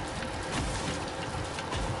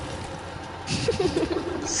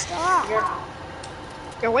 Stop.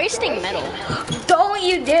 You're wasting metal. Don't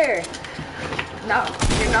you dare! No,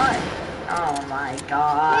 you're not. Oh my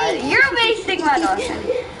god. Wait. You're wasting metal.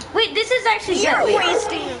 Wait, this is actually You're good. Wait.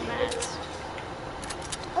 wasting your mats.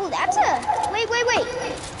 Oh, that's a. Wait.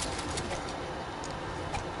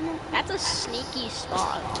 That's a sneaky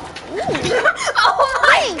spot. Oh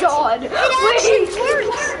my god! It actually Wait.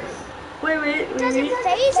 works. Wait. It doesn't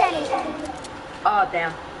phase anything. Oh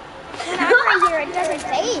damn. Whenever I hear it doesn't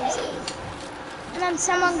phase. And then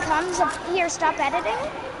someone comes up here, stop editing.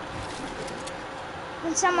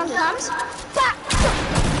 When someone comes, bah!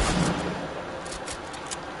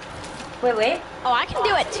 Wait. Oh, I can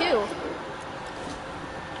do it too.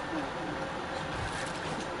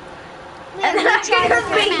 Liam, And then you I try can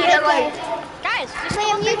with be your here magic. like, Guys, just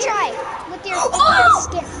Liam, you try with your Oh!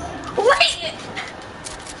 skin. wait!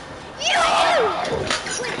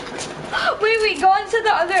 Wait, go on to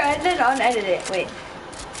the other end and unedit it. Wait.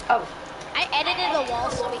 Oh. I edited the wall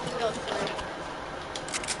so we can go through.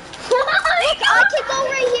 I can go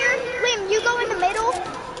right here. Liam, you go in the middle.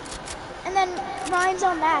 And then Ryan's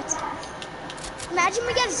on that. Imagine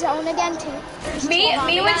we get zone again too. Me Hold on,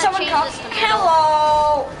 we when gotta someone change comes. this to middle.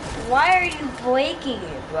 Hello. Why are you breaking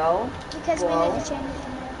it, bro? Because we Whoa. need to change it to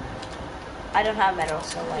middle. I don't have metal,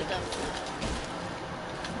 so like.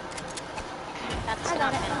 That's I got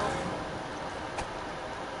not it. metal.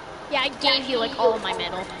 Yeah, I gave you like all of my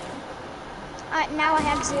metal. Now I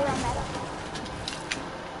have 0 metal.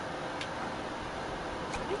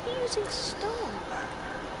 Why are you using stone?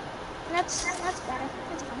 That's better. That's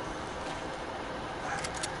fine.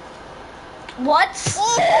 What?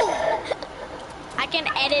 I can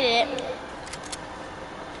edit it.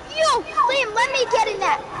 Yo, Liam, let me get in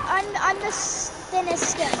that. I'm the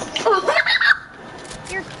thinnest skin.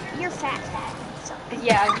 You're fat. So.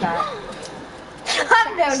 Yeah, I'm not.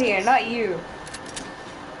 I'm down here, not you.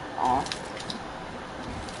 Aw.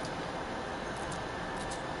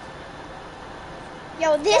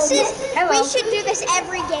 Yo, this is. Hello. We should do this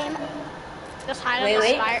every game. Just hide Wait, on the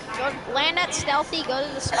wait. spire. Go, land at stealthy, go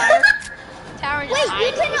to the spire tower and just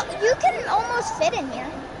Wait, hide. you can almost fit in here.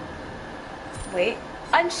 Wait.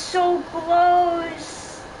 I'm so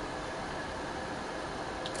close.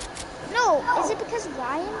 No, is it because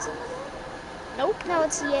Ryan's in the way? Nope, No,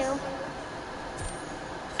 it's you.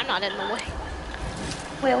 I'm not in the way.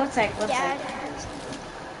 Wait, one sec. Yeah.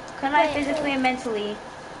 Can I Wait. physically and mentally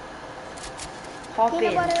hop Peanut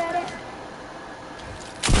in? butter at it.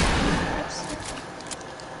 Oops.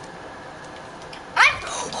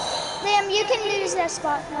 Liam, you can use that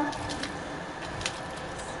spot now.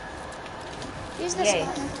 Use the Yay.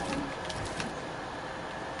 spot now.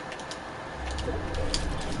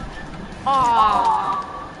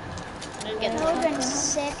 Aww. Didn't get That would have been the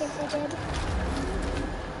sick if we did.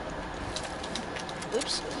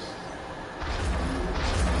 Oops.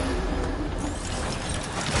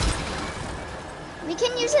 We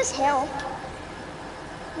can use this hill.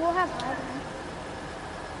 We'll have iron.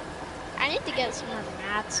 I need to get some more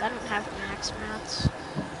mats. I don't have max mats.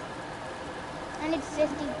 I need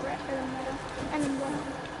 50 brick or metal. I mean, wood.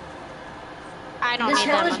 I don't This need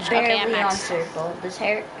hill that is much. Okay, I'm barely on max. circle. This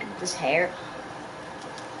hair.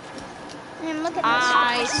 And look at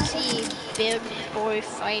I this. see big boy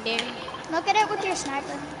fighting. Look at it with your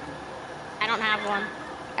sniper. I don't have one.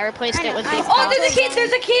 I replaced I it know, with I- big Oh, Oh, boss. there's a kid.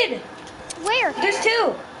 There's a kid. Where? There's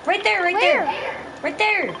two. Right there. Right Where? there. Right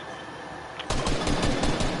there.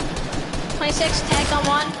 26 tagged on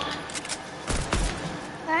one.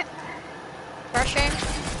 Alright. Rushing.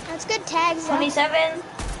 That's good tags. though. 27.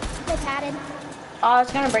 They padded. Oh,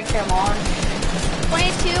 it's gonna break their lawn.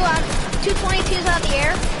 22 on 222s out of the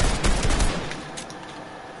air.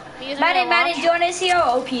 Using their Maddern, launch. do you want to see how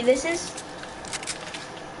OP this is?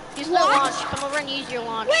 Use their What? launch. Come over and use your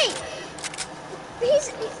launch. Wait.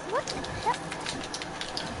 What the hell?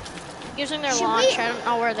 Using their Should launch. we- I don't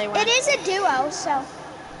know where they went. It is a duo, so.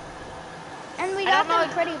 And we I got don't know. them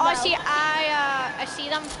pretty Oh, low. I see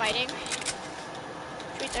them fighting.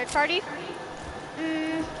 Should we third party?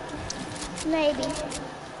 Maybe.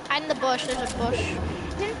 Hide in the bush. There's a bush.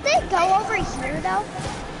 Didn't they go over here though?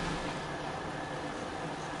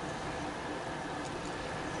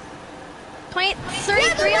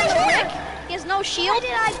 28, 33 on the brick. He has no Why shield.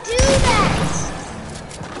 did I do that?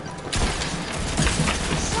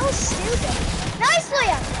 So stupid. Nice,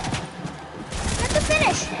 Liam. Get the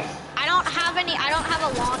finish. I don't have a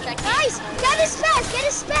launch. I can't. Nice. Get his spaz. Get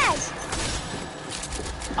his spaz.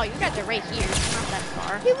 Oh, you guys are right here. It's not that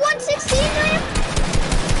far. He won 16, Liam.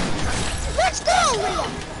 Let's go,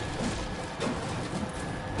 Liam.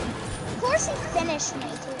 Of course he finished me,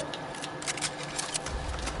 too.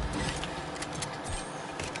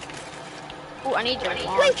 Oh, I need your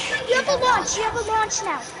launch. Wait, you have a launch. You have a launch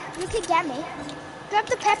now. You could get me. Grab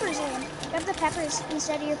the peppers, Liam. Grab the peppers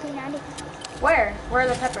instead of your P90. Where? Where are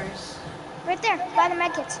the peppers? Right there, by the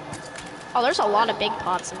medkits. Oh, there's a lot of big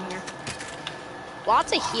pots in here.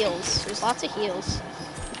 Lots of heals. There's lots of heals.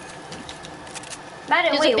 Maddern,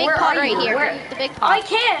 There's wait, a big where pot are right you? here. Where? The big I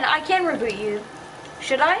pot. can reboot you.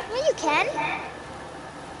 Should I? Well, you can.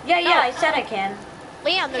 Yeah, No. I said I can.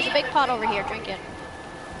 Liam, there's a big pot over here. Drink it.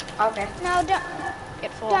 Okay. No, don't.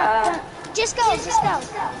 Get full. Don't. Just go. Just go.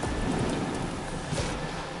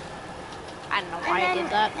 I don't know why I did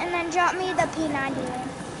that. And then drop me the P90, Liam.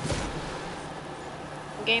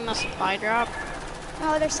 I'm getting the supply drop.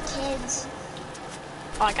 Oh, there's kids.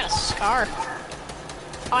 Oh, I got a scar.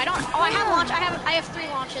 Oh, I don't. Oh, I have launch. I have 3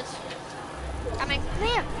 launches. Coming.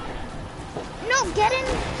 Liam. No, get in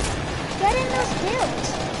those builds.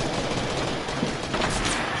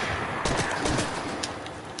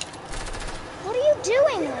 What are you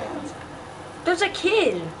doing, Liam? There's a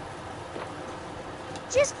kid.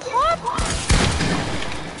 Just pop.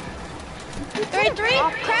 33.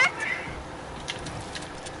 Cracked.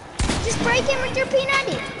 Just break in with your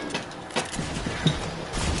P90.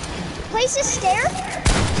 Place a stair.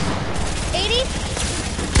 80.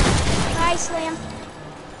 Nice, Liam.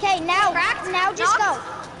 Okay, now, now just go.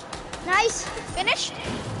 Nice. Finish.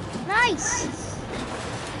 Nice.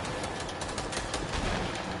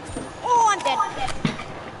 Oh, I'm dead.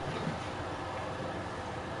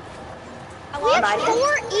 We have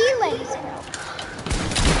 4 E-lanes, bro.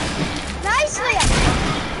 Nice, Liam.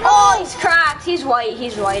 Oh, he's cracked. He's white.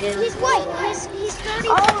 He's whited. He's white. He's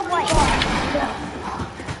 34 white.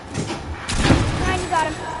 Fine, you got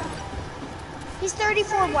him. He's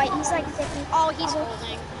 34 white. He's like 50. Oh, he's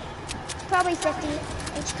holding. Probably 50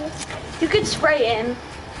 HP. You could spray him.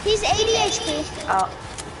 He's 80 HP. Oh.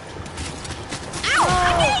 Ow!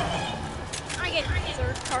 I get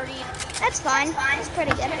third party. That's fine. That's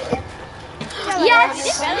pretty good.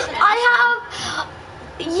 Yes! I have...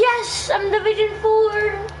 Yes! I'm Division 4.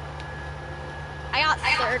 I got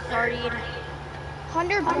third partied.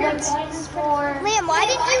 100 points. Liam, why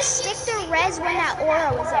didn't you stick the res when that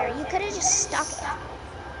aura was there? You could have just stuck it.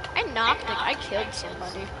 I knocked it. I killed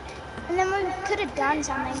somebody. And then we could have done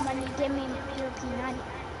something when you gave me your P90.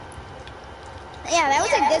 Yeah, that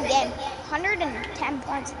was a good game. 110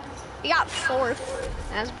 points. We got 4th.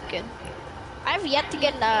 That's good. I have yet to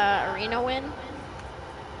get an arena win.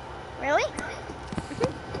 Really?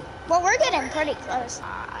 Well, we're getting pretty close.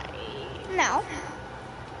 No.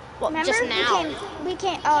 Well, Remember? just now. We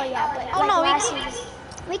came, oh yeah, but Oh, like no, last season.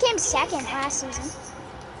 We came second last season.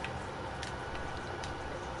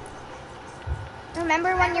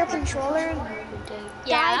 Remember when your controller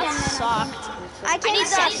Yeah, died that and then sucked. I came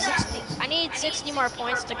second. I need 60 more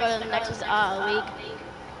points to go to the next league.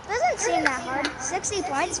 Doesn't seem that hard. 60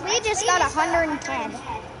 points. We just got 110.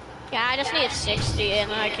 Yeah, I just need 60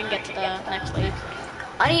 and then I can get to the next league.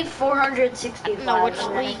 I need 465. I don't know which and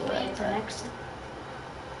then I league, can get to next.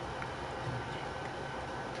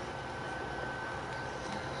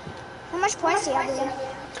 How much points do you have, Liam?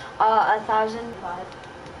 1,005.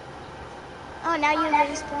 Oh, now you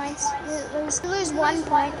lose points. You lose 1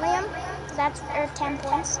 point, Liam. That's or 10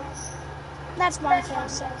 points. That's 1 kill.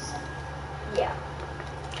 So. Yeah.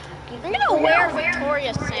 I'm gonna wear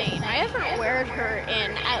Victoria's Saint. I haven't weared her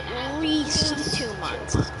in at least 2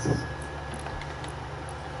 months.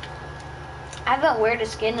 I haven't worn a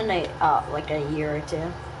skin in like a year or 2.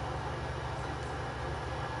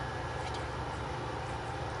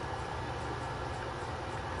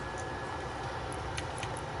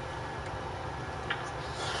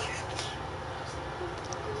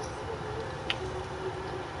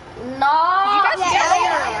 No.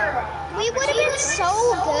 We would have been so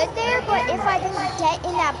good there, but if I didn't get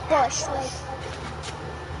in that bush, like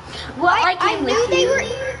Well, I knew they were.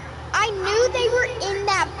 I knew they were in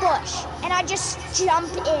that bush, and I just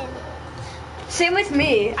jumped in. Same with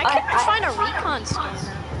me. I couldn't find a recon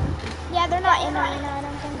skin. Yeah, they're not in arena, I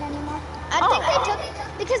don't think anymore. I think they took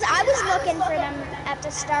because I was looking for them at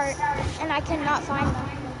the start, and I could not find them.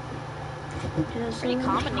 Pretty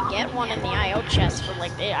common to get one in the IO chest, but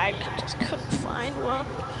like I just couldn't find one.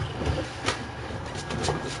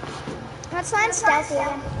 Let's land stealthy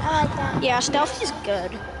again. I like that. Yeah, stealth is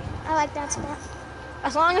good. I like that spot.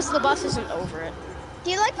 As long as the bus isn't over it.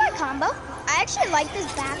 Do you like my combo? I actually like this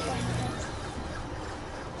back one.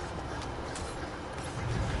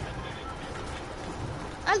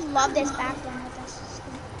 I love this back one with this.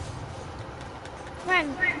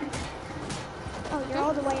 When? Oh, you're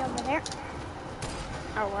all the way over there.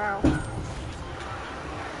 Oh, wow.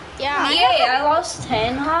 Yeah, Yay, I lost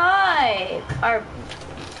 10 hype. Our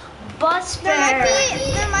bus There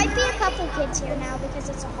fare. might be a couple kids here now because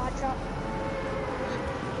it's a hot drop.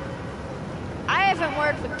 I haven't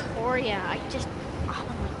worked Victoria. Oh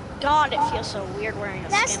my god, it feels so weird wearing a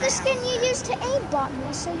That's skin. the skin you used to aim bot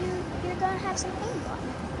me, so you're gonna have some aim bot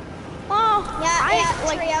me. Well, Yeah,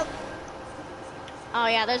 like. trio. Oh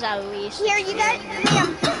yeah, there's at least. Here, you guys,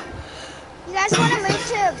 Liam. You guys want to move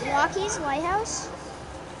to Rocky's Lighthouse?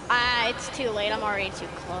 It's too late. I'm already too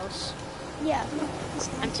close. Yeah.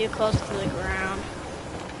 I'm too close to the ground.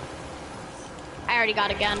 I already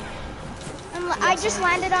got a gun. I just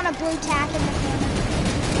landed on a blue tack in the corner.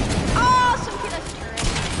 Oh, some kid has a turret.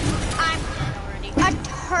 I'm dead already. A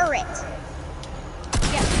turret.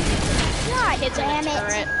 Yes. God Kids in a damn it,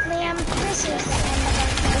 turret. Liam. This is the end of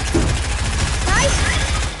it.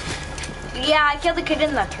 Nice. Yeah, I killed the kid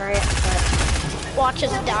in the turret. But... Watch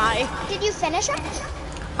us die. Did you finish it?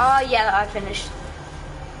 Oh, yeah, I finished.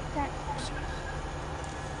 Okay.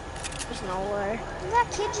 There's no way. What did that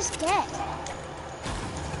kid just get?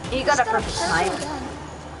 You got a He's purple snipe. gun.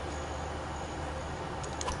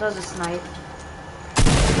 That was a snipe.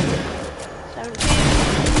 17.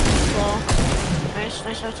 Well, nice.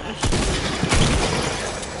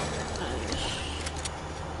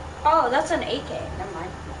 Oh, that's an AK. Never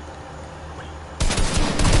mind.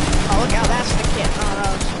 Oh, look out, that's the kid. Oh, that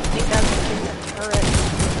was, I think that's the kid in the turret.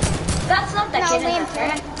 That's not the No, kid in Liam the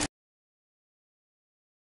turret.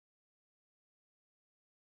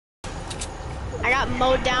 I got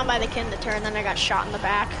mowed down by the kid in the turret, and then I got shot in the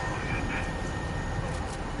back.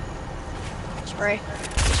 Spray.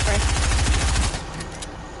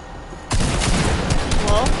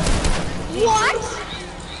 Whoa. What?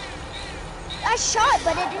 I shot,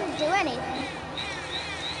 but it didn't do anything.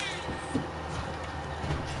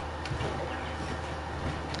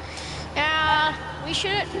 Yeah, we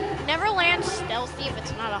should never land stealthy if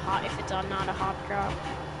it's not a hot drop.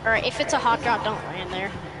 Or if it's a hot drop, don't land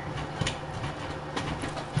there.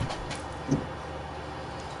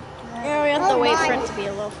 Yeah, we have to wait for it to be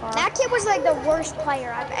a little far. That kid was like the worst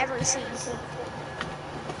player I've ever seen.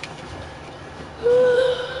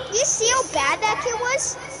 You see how bad that kid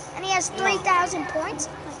was? And he has 3,000 points?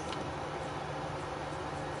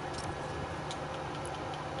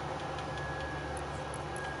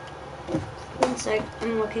 One sec,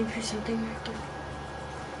 I'm looking for something real quick.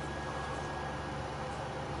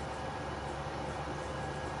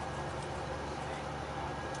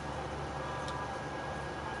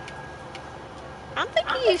 I don't think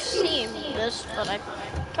you've seen this, but I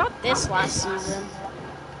got this last season.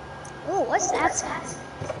 Oh, what's that?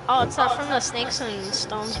 Oh, it's from the Snakes and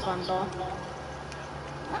Stones bundle.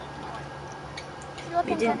 You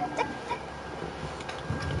looking did. for-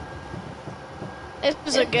 This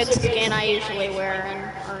is a good skin I usually wear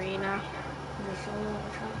in Arena.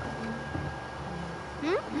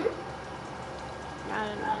 Hmm? I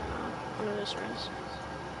don't know. One of those friends.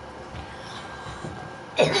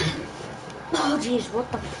 Oh jeez,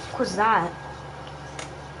 what the fuck was that?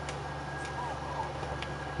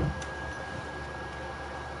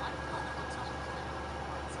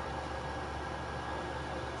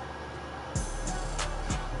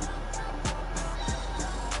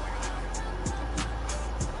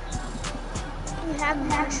 You have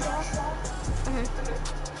max roll.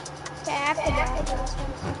 Okay, I have to go.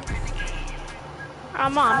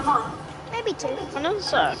 I'm on. Maybe 2. When is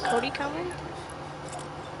Cody coming?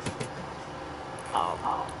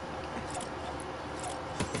 Oh.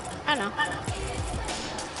 I know.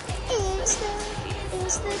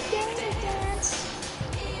 It's the gay dance.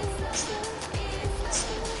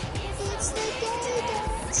 It's the gay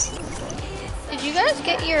dance. Did you guys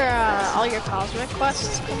get your all your cosmic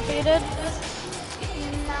quests completed?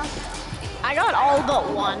 No, I got all but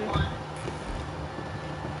one.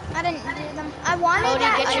 I didn't do them. I wanted Cody,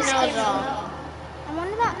 that get your ice nose cream. off. I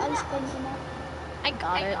wanted that ice cream, I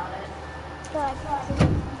got it. but I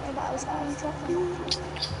couldn't hear the ice cream truck.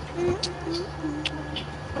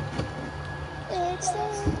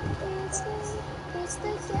 It's the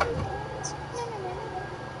gay dance.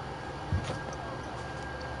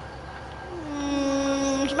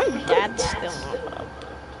 Is my dad still not up?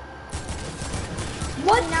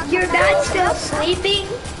 What? Your dad's still sleeping?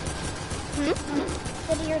 What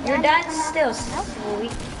Did your Your dad dad's come still out?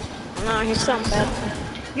 sleeping. No, he's still in bed.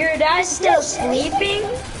 Your dad's still sleeping?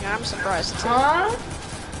 Yeah, I'm surprised too. Huh?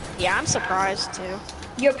 Yeah, I'm surprised too.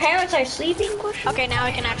 Your parents are sleeping? Okay, now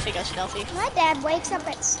we can actually go stealthy. My dad wakes up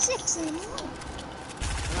at 6 in the morning.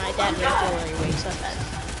 My dad regularly wakes up at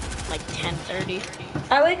like 10:30.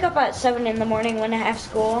 I wake up at 7 in the morning when I have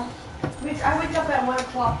school. I wake up at 1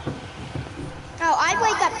 o'clock. Oh, I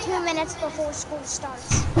wake up 2 minutes before school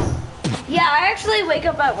starts. Yeah, I actually wake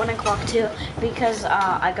up at 1 o'clock too because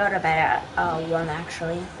I go to bed at 1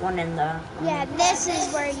 actually. 1 in the morning. Yeah, this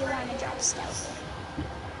is where you want to drop stealthy.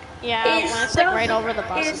 Yeah, when it's like right over the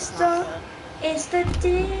bus, it's not good. It's the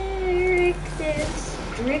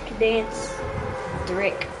Drick dance.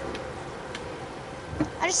 Drick.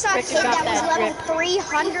 I just saw a Rick kid got that was that level drip.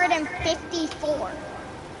 354.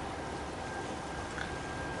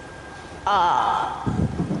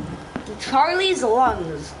 Charlie's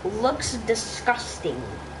lungs looks disgusting.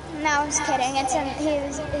 No, I was kidding. It's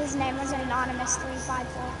his name was Anonymous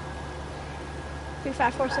 354.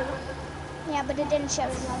 3547. Yeah, but it didn't show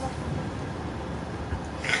his level.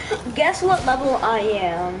 Guess what level I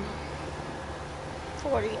am?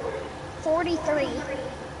 40. 43.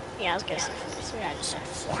 Yeah, I was gonna say 43. I just said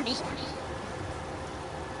 40.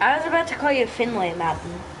 I was about to call you Finlay,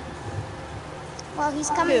 Maddern. Well, he's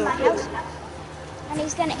coming to my house. And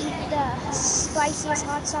he's gonna eat the spiciest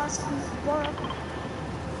hot sauce in the world.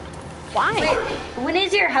 Why? When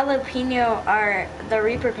is your jalapeno or the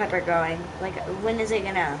Reaper pepper going? Like, when is it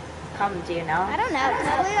gonna come? Do you know? I don't know.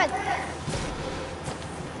 Probably like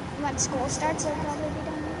when school starts, it'll probably be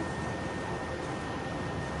done.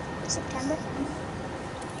 September.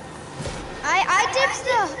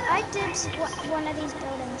 I dibs one of these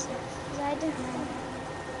buildings. 'Cause I didn't know.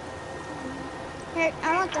 Here,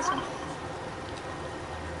 I want this one.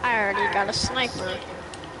 I already got a sniper.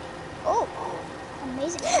 Oh,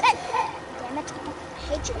 amazing. Hey, damn it. I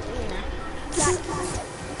hate you.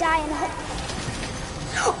 Die in a hole.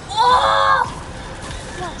 Oh!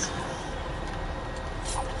 What?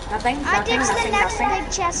 Nothing. I dibs the next big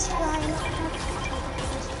chest, Ryan.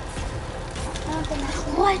 I don't think that's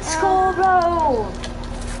it. Let's go, bro.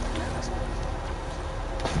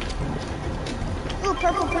 Ooh,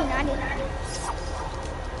 purple P90.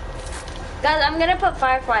 Guys, I'm gonna put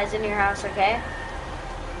fireflies in your house, okay?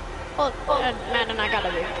 Oh, Maddern, I got a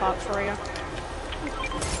big talk for you.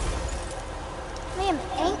 Liam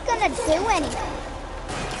ain't gonna do anything.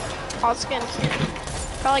 Hot's gonna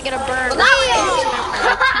probably get a burn.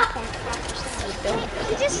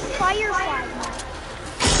 You just firefly me.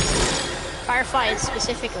 Firefly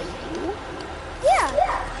specifically. Yeah.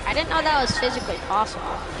 I didn't know that was physically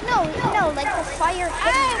possible. No, like the fire.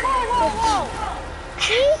 Hey, whoa.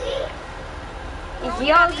 See?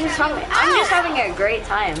 Yo, I'm just having a great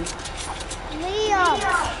time. Liam.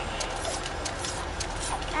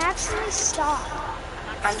 Actually, stop.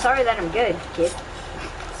 I'm sorry that I'm good, kid.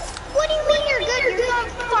 What do you mean you're good? You're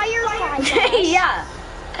going firefly. Yeah.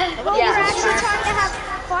 Well, Yeah. you're actually trying to have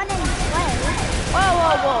fun and play.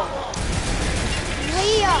 Whoa.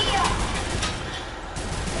 Liam.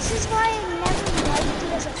 This is why I never liked you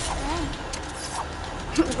as a friend.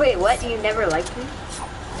 Wait, what? You never liked me?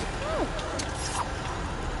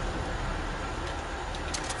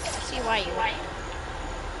 See why you like.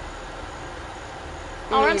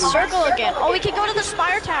 Oh, we're in circle again. Oh, we can go to the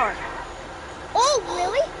spire tower. Oh,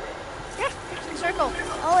 really? Yeah, it's in circle.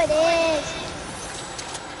 Oh, it is.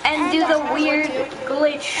 And do the weird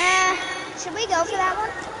glitch. Should we go for that one?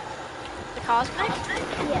 The cosmic?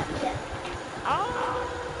 Yeah. Oh.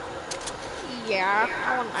 Yeah.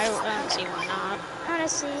 I don't see why not. I wanna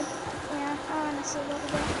see. Yeah, I wanna see what we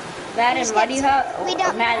do. Maddern, why do you have? We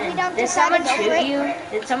don't Maddern, did decide someone to go for shoot it. you?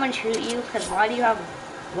 Did someone shoot you? Cause why do you have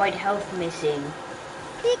white health missing?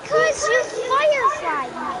 Because you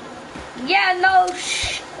fireflied me. Yeah, no.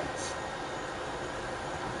 Shh.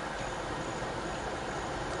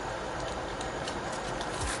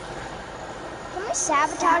 Can we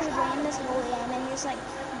sabotage Liam this whole game and just like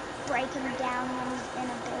break him down when he's in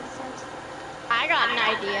a build fight? I got an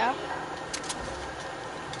idea.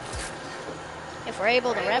 If we're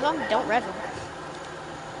able to rev them, don't rev them.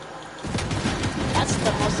 That's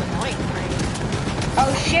the most annoying thing.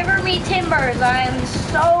 Oh, shiver me timbers! I am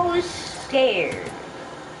so scared.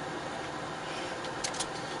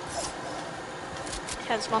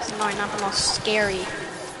 That's the most annoying, not the most scary.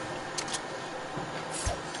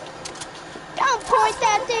 Don't point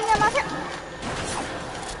that thing at my face.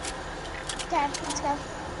 Okay, let's go.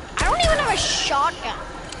 I don't even have a shotgun.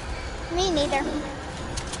 Me neither.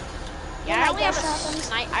 Yeah, Yeah, I only have a shotguns.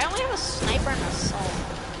 I only have a sniper and assault.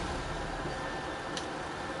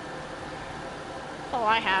 Oh, all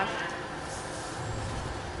I have.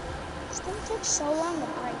 This thing takes so long to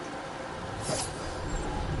break.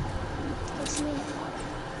 It's me.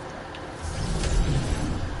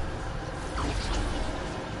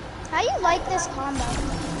 How do you like this combo?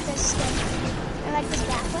 This skin? I like this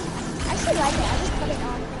backpack. I actually like it. I just put it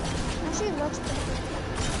on. Actually, it looks pretty good.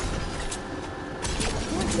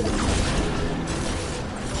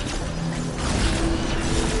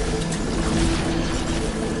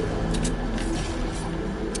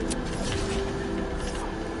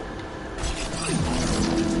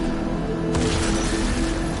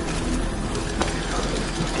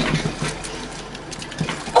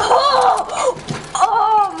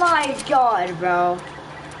 Oh my god, bro.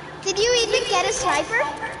 Did you even get a sniper?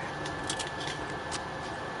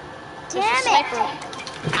 There's a Damn sniper. it!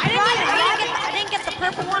 I didn't get the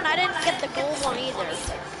purple one. I didn't get the gold one either.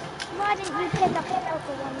 Why didn't you pick up the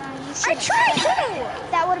purple one, Ryan? You I should have. tried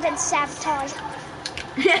to. That would have been sabotage.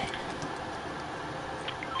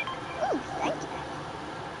 Ooh, thank you.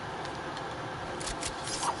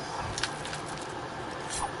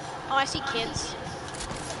 Oh, I see kids.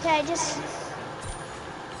 Okay, just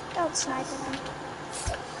don't snipe them.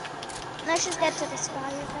 Let's just get to the sky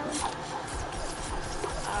with that one.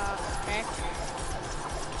 Okay.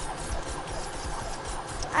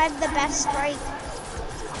 I have the best strike.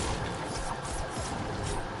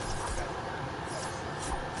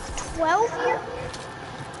 12-year?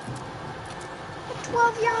 A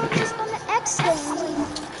 12-year-old just on the X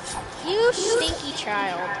Games. You stinky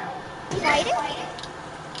child. Fighting?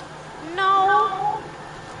 No.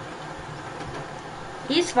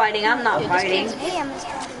 He's fighting, I'm not Dude, this fighting. kid's- Hey, I'm just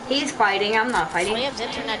fighting. He's fighting, I'm not fighting. Liam's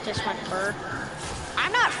internet just went burr.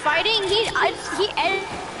 I'm not fighting. He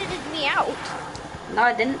edited me out. No,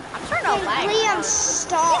 I didn't. I'm trying to lag. Liam,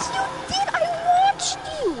 stop. Yes, you did. I watched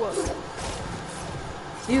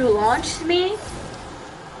you. You launched me?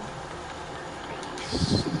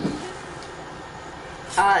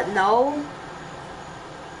 No.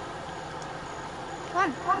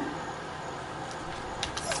 Come on.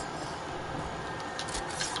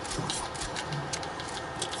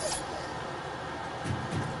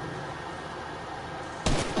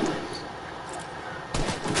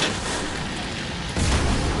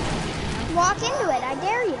 Walk into it, I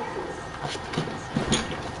dare you.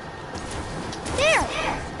 There!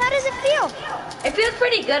 How does it feel? It feels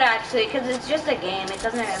pretty good actually, because it's just a game. It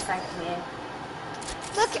doesn't affect me.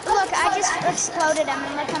 Look, I just exploded him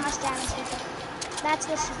and look how much damage he did. That's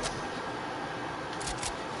the shit.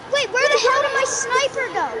 Wait, where the hell did my sniper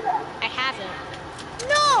go? I have it.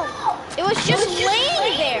 No! It was just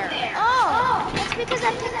laying there. Oh, it's because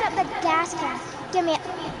I picked up the gas can. Give me it.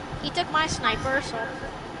 He took my sniper, so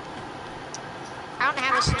I don't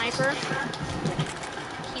have a sniper.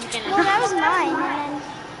 He's Well, gonna. that was mine, and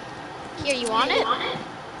then, Here, you want it?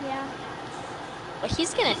 yeah. Well,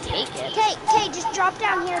 he's gonna take it. Okay, just drop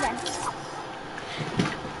down here then.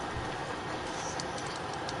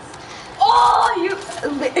 Oh, you!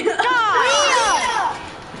 Leo!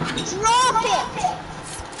 Drop it!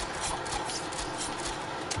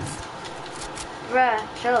 Bruh,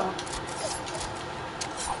 chill.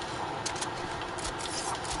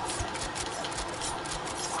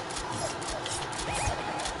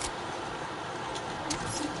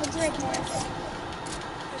 It's right there.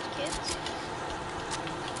 There's kids.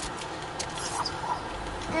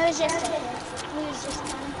 It was just a kid. He was just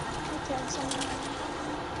fun. He killed someone.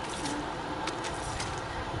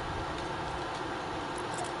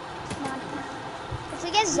 Come on. If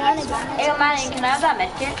we get zone again, Hey, Maddern, can I have that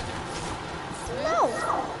medkit? no.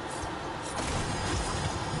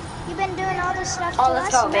 You've been doing all this stuff Oh, to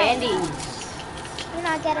let's us? go, No. bandies. You're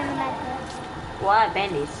not getting a med kit. Well, I have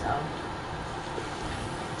bandies, so.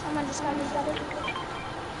 Someone just got me better.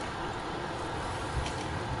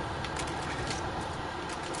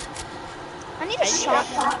 I need a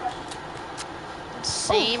shotgun.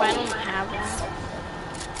 Same. I don't have one.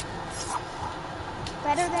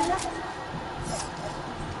 Better than nothing.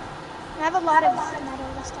 I have a lot of metal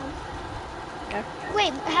this time. Okay.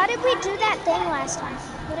 Wait, how did we do that thing last time?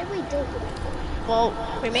 What did we do? Well,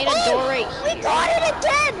 we made a door right We here. got it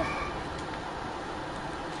again!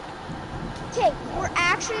 Okay, we're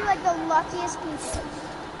actually like the luckiest people.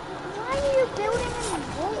 Why are you building in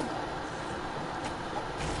wood?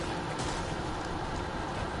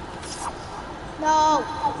 No,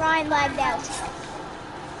 Ryan lagged out.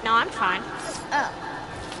 No, I'm fine. Oh.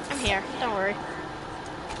 I'm here. Don't worry.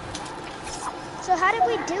 So how did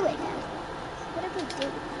we do it then? What did we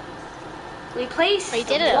do? We placed We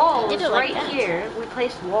did it- walls we did it like right that. here. We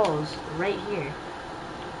placed walls right here.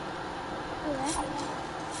 Okay.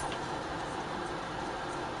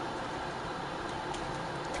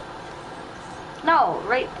 No,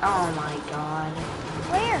 right. Oh my god.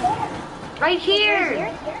 Where? Right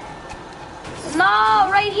here. No,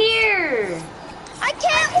 right here. I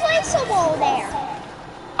can't place a wall there.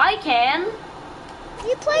 I can.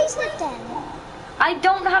 You placed it then. I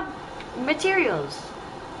don't have materials.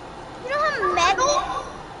 You don't have metal?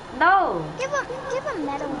 No. Give a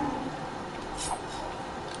metal one.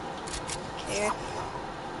 Here.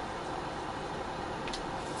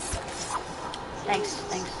 Thanks.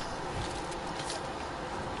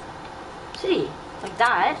 See, like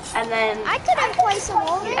that, and then I couldn't place a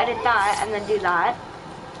wall you there. edit that, and then do that,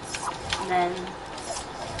 and then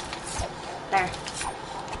there.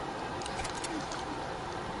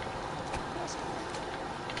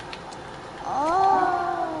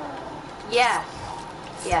 Oh. Yeah.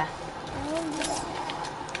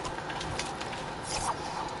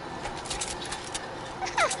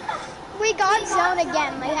 We got zone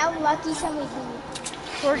again. Like, how lucky can we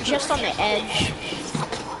be? We're just on the edge.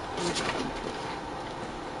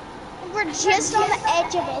 We're just on the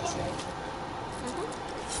edge of it.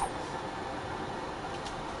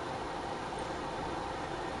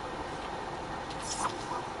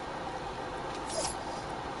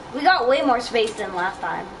 We got way more space than last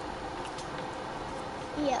time.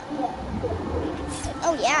 Yeah.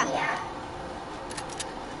 Oh, yeah.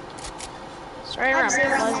 Sorry, I have I'm 0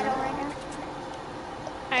 metal Pleasant. right now.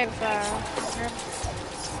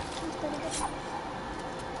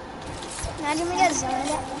 Imagine we got zoned.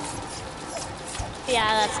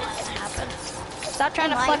 Yeah, that's not gonna happen. Stop trying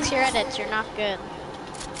to flex your edits, you're not good.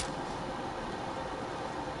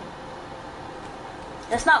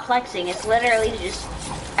 That's not flexing, it's literally just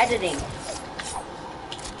editing.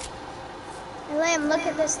 Liam, look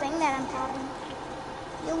at this thing that I'm having.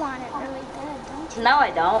 You want it really bad, don't you? No,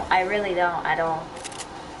 I don't. I really don't. I don't.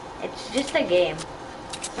 It's just a game,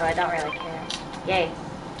 so I don't really care. Yay.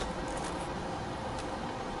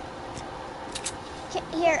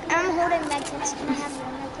 Here, I'm holding medkits. Can I have your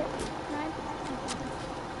medkit? Can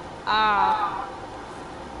I?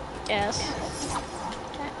 Yes.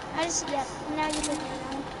 I just, yeah, now you put it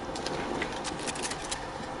around.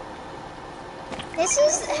 This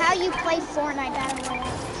is how you play Fortnite Battle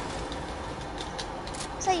Royale.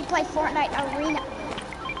 That's how you play Fortnite Arena.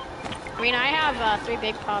 Green, I have 3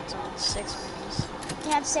 big pots and 6 minis.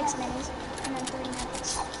 You have 6 minis and then 3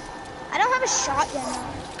 medkits. I don't have a shotgun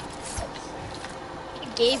though. You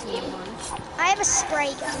gave me one. I have a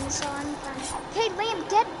spray gun, so I'm fine. Hey, Liam,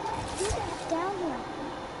 get down here.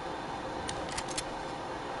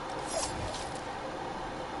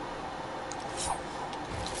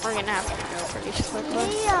 We're gonna have to go pretty quickly.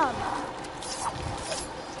 Liam,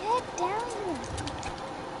 get down here.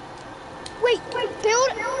 Wait,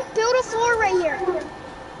 build a floor right here.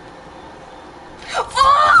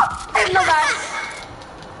 Oh! I didn't know that.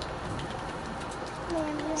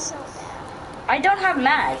 Man, you're so bad. I don't have That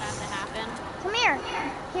mags. to happen. Come here.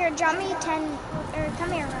 Here, drop me 10, or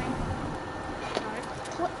come here, Ryan.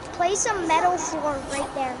 Place a metal floor right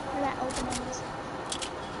there where that opening is.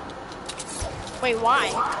 Wait, why?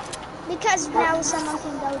 Because now someone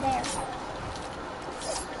can go there.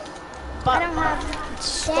 But I don't have.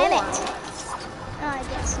 storm. Damn it. Oh, I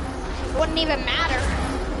guess. It wouldn't even matter.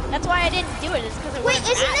 That's why I didn't do it. It's because it Wait,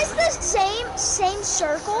 wouldn't isn't matter. this the same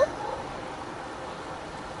circle?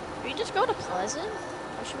 Should we just go to Pleasant?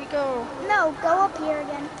 Or should we go? No, go up here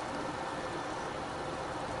again.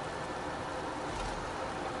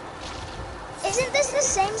 Isn't this the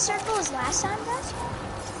same circle as last time, guys?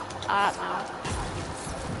 No.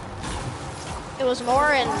 It was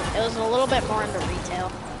more in. It was a little bit more into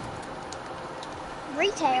retail.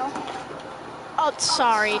 Retail. Oh,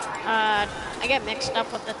 sorry. I get mixed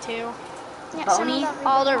up with the two. Yeah, Boney?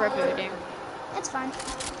 all They're rebooting. That's fine.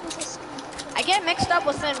 It's just- I get mixed up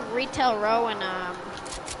within Retail Row and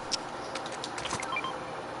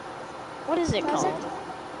what is it Pleasant? called?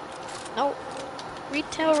 Nope.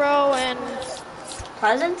 Retail Row and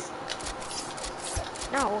Pleasant?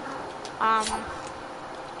 no.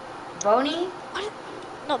 Boney? What?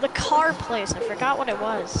 No, the car place. I forgot what it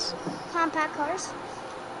was. Compact cars.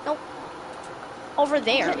 Nope. Over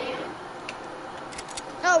there.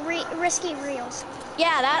 Oh, risky reels.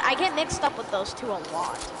 Yeah, that I get mixed up with those two a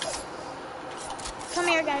lot. Come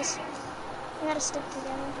here, guys. We gotta stick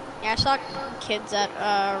together. Yeah, I saw kids at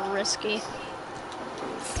Risky.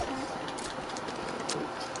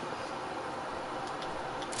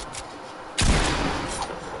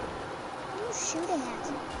 What are you shooting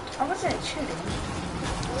at? I wasn't shooting.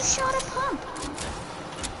 You shot a pump.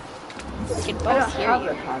 We can I both don't hear have you.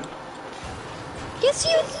 a pump. Yes,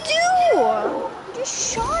 you do. You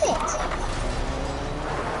just shot it.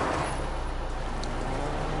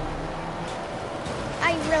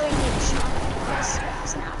 I really need a shot at this.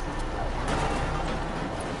 Snap.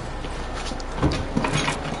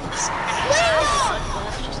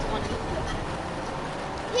 That's just one.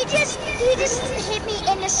 He just hit me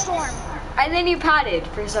in the storm. And then you patted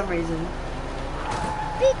for some reason.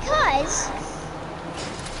 Because He's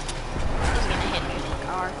gonna hit me with the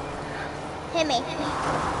car. hit me.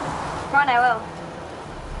 Come on, I will.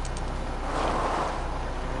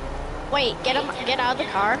 Wait, get out of the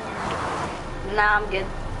car. Nah, I'm good.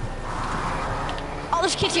 Oh,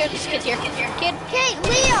 there's kids here. Kid. Okay,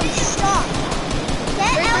 Liam, stop.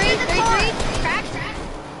 Get out of the car. Crack.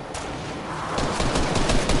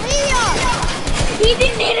 Liam! He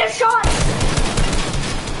didn't need a shot.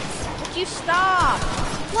 Would you stop?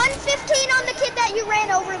 115 on the kid that you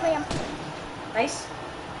ran over, Liam. Nice.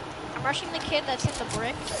 I'm rushing the kid that's hit the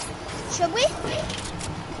brick. Should we?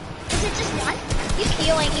 Is it just one? He's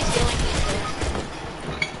healing.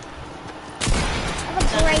 I have a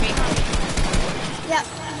great one. Yep,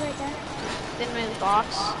 he's right there. Didn't move the box.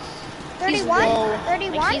 31? He's low.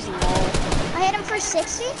 31? Like, he's low. I hit him for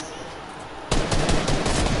 60.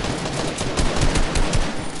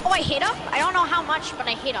 Oh, I hit him? I don't know how much, but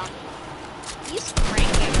I hit him. He's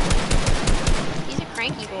cranky. He's a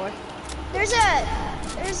cranky boy. There's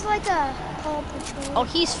like a Paw Patrol. Oh,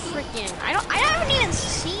 he's freaking. I haven't even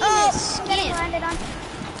seen Oh, his I'm getting skin. landed on.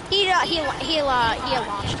 He launched.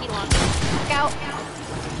 Look out.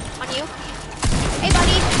 On you. Hey,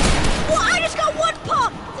 buddy. Well, I just got one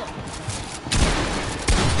pump.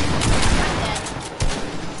 I'm dead.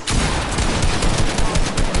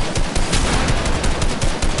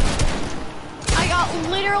 I got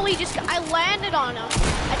literally I landed on him.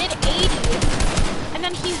 I did 80, and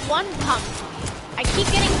then he one pump. I keep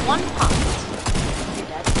getting one pump.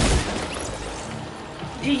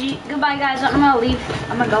 GG. Goodbye, guys. I'm gonna leave.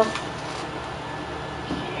 I'm gonna go.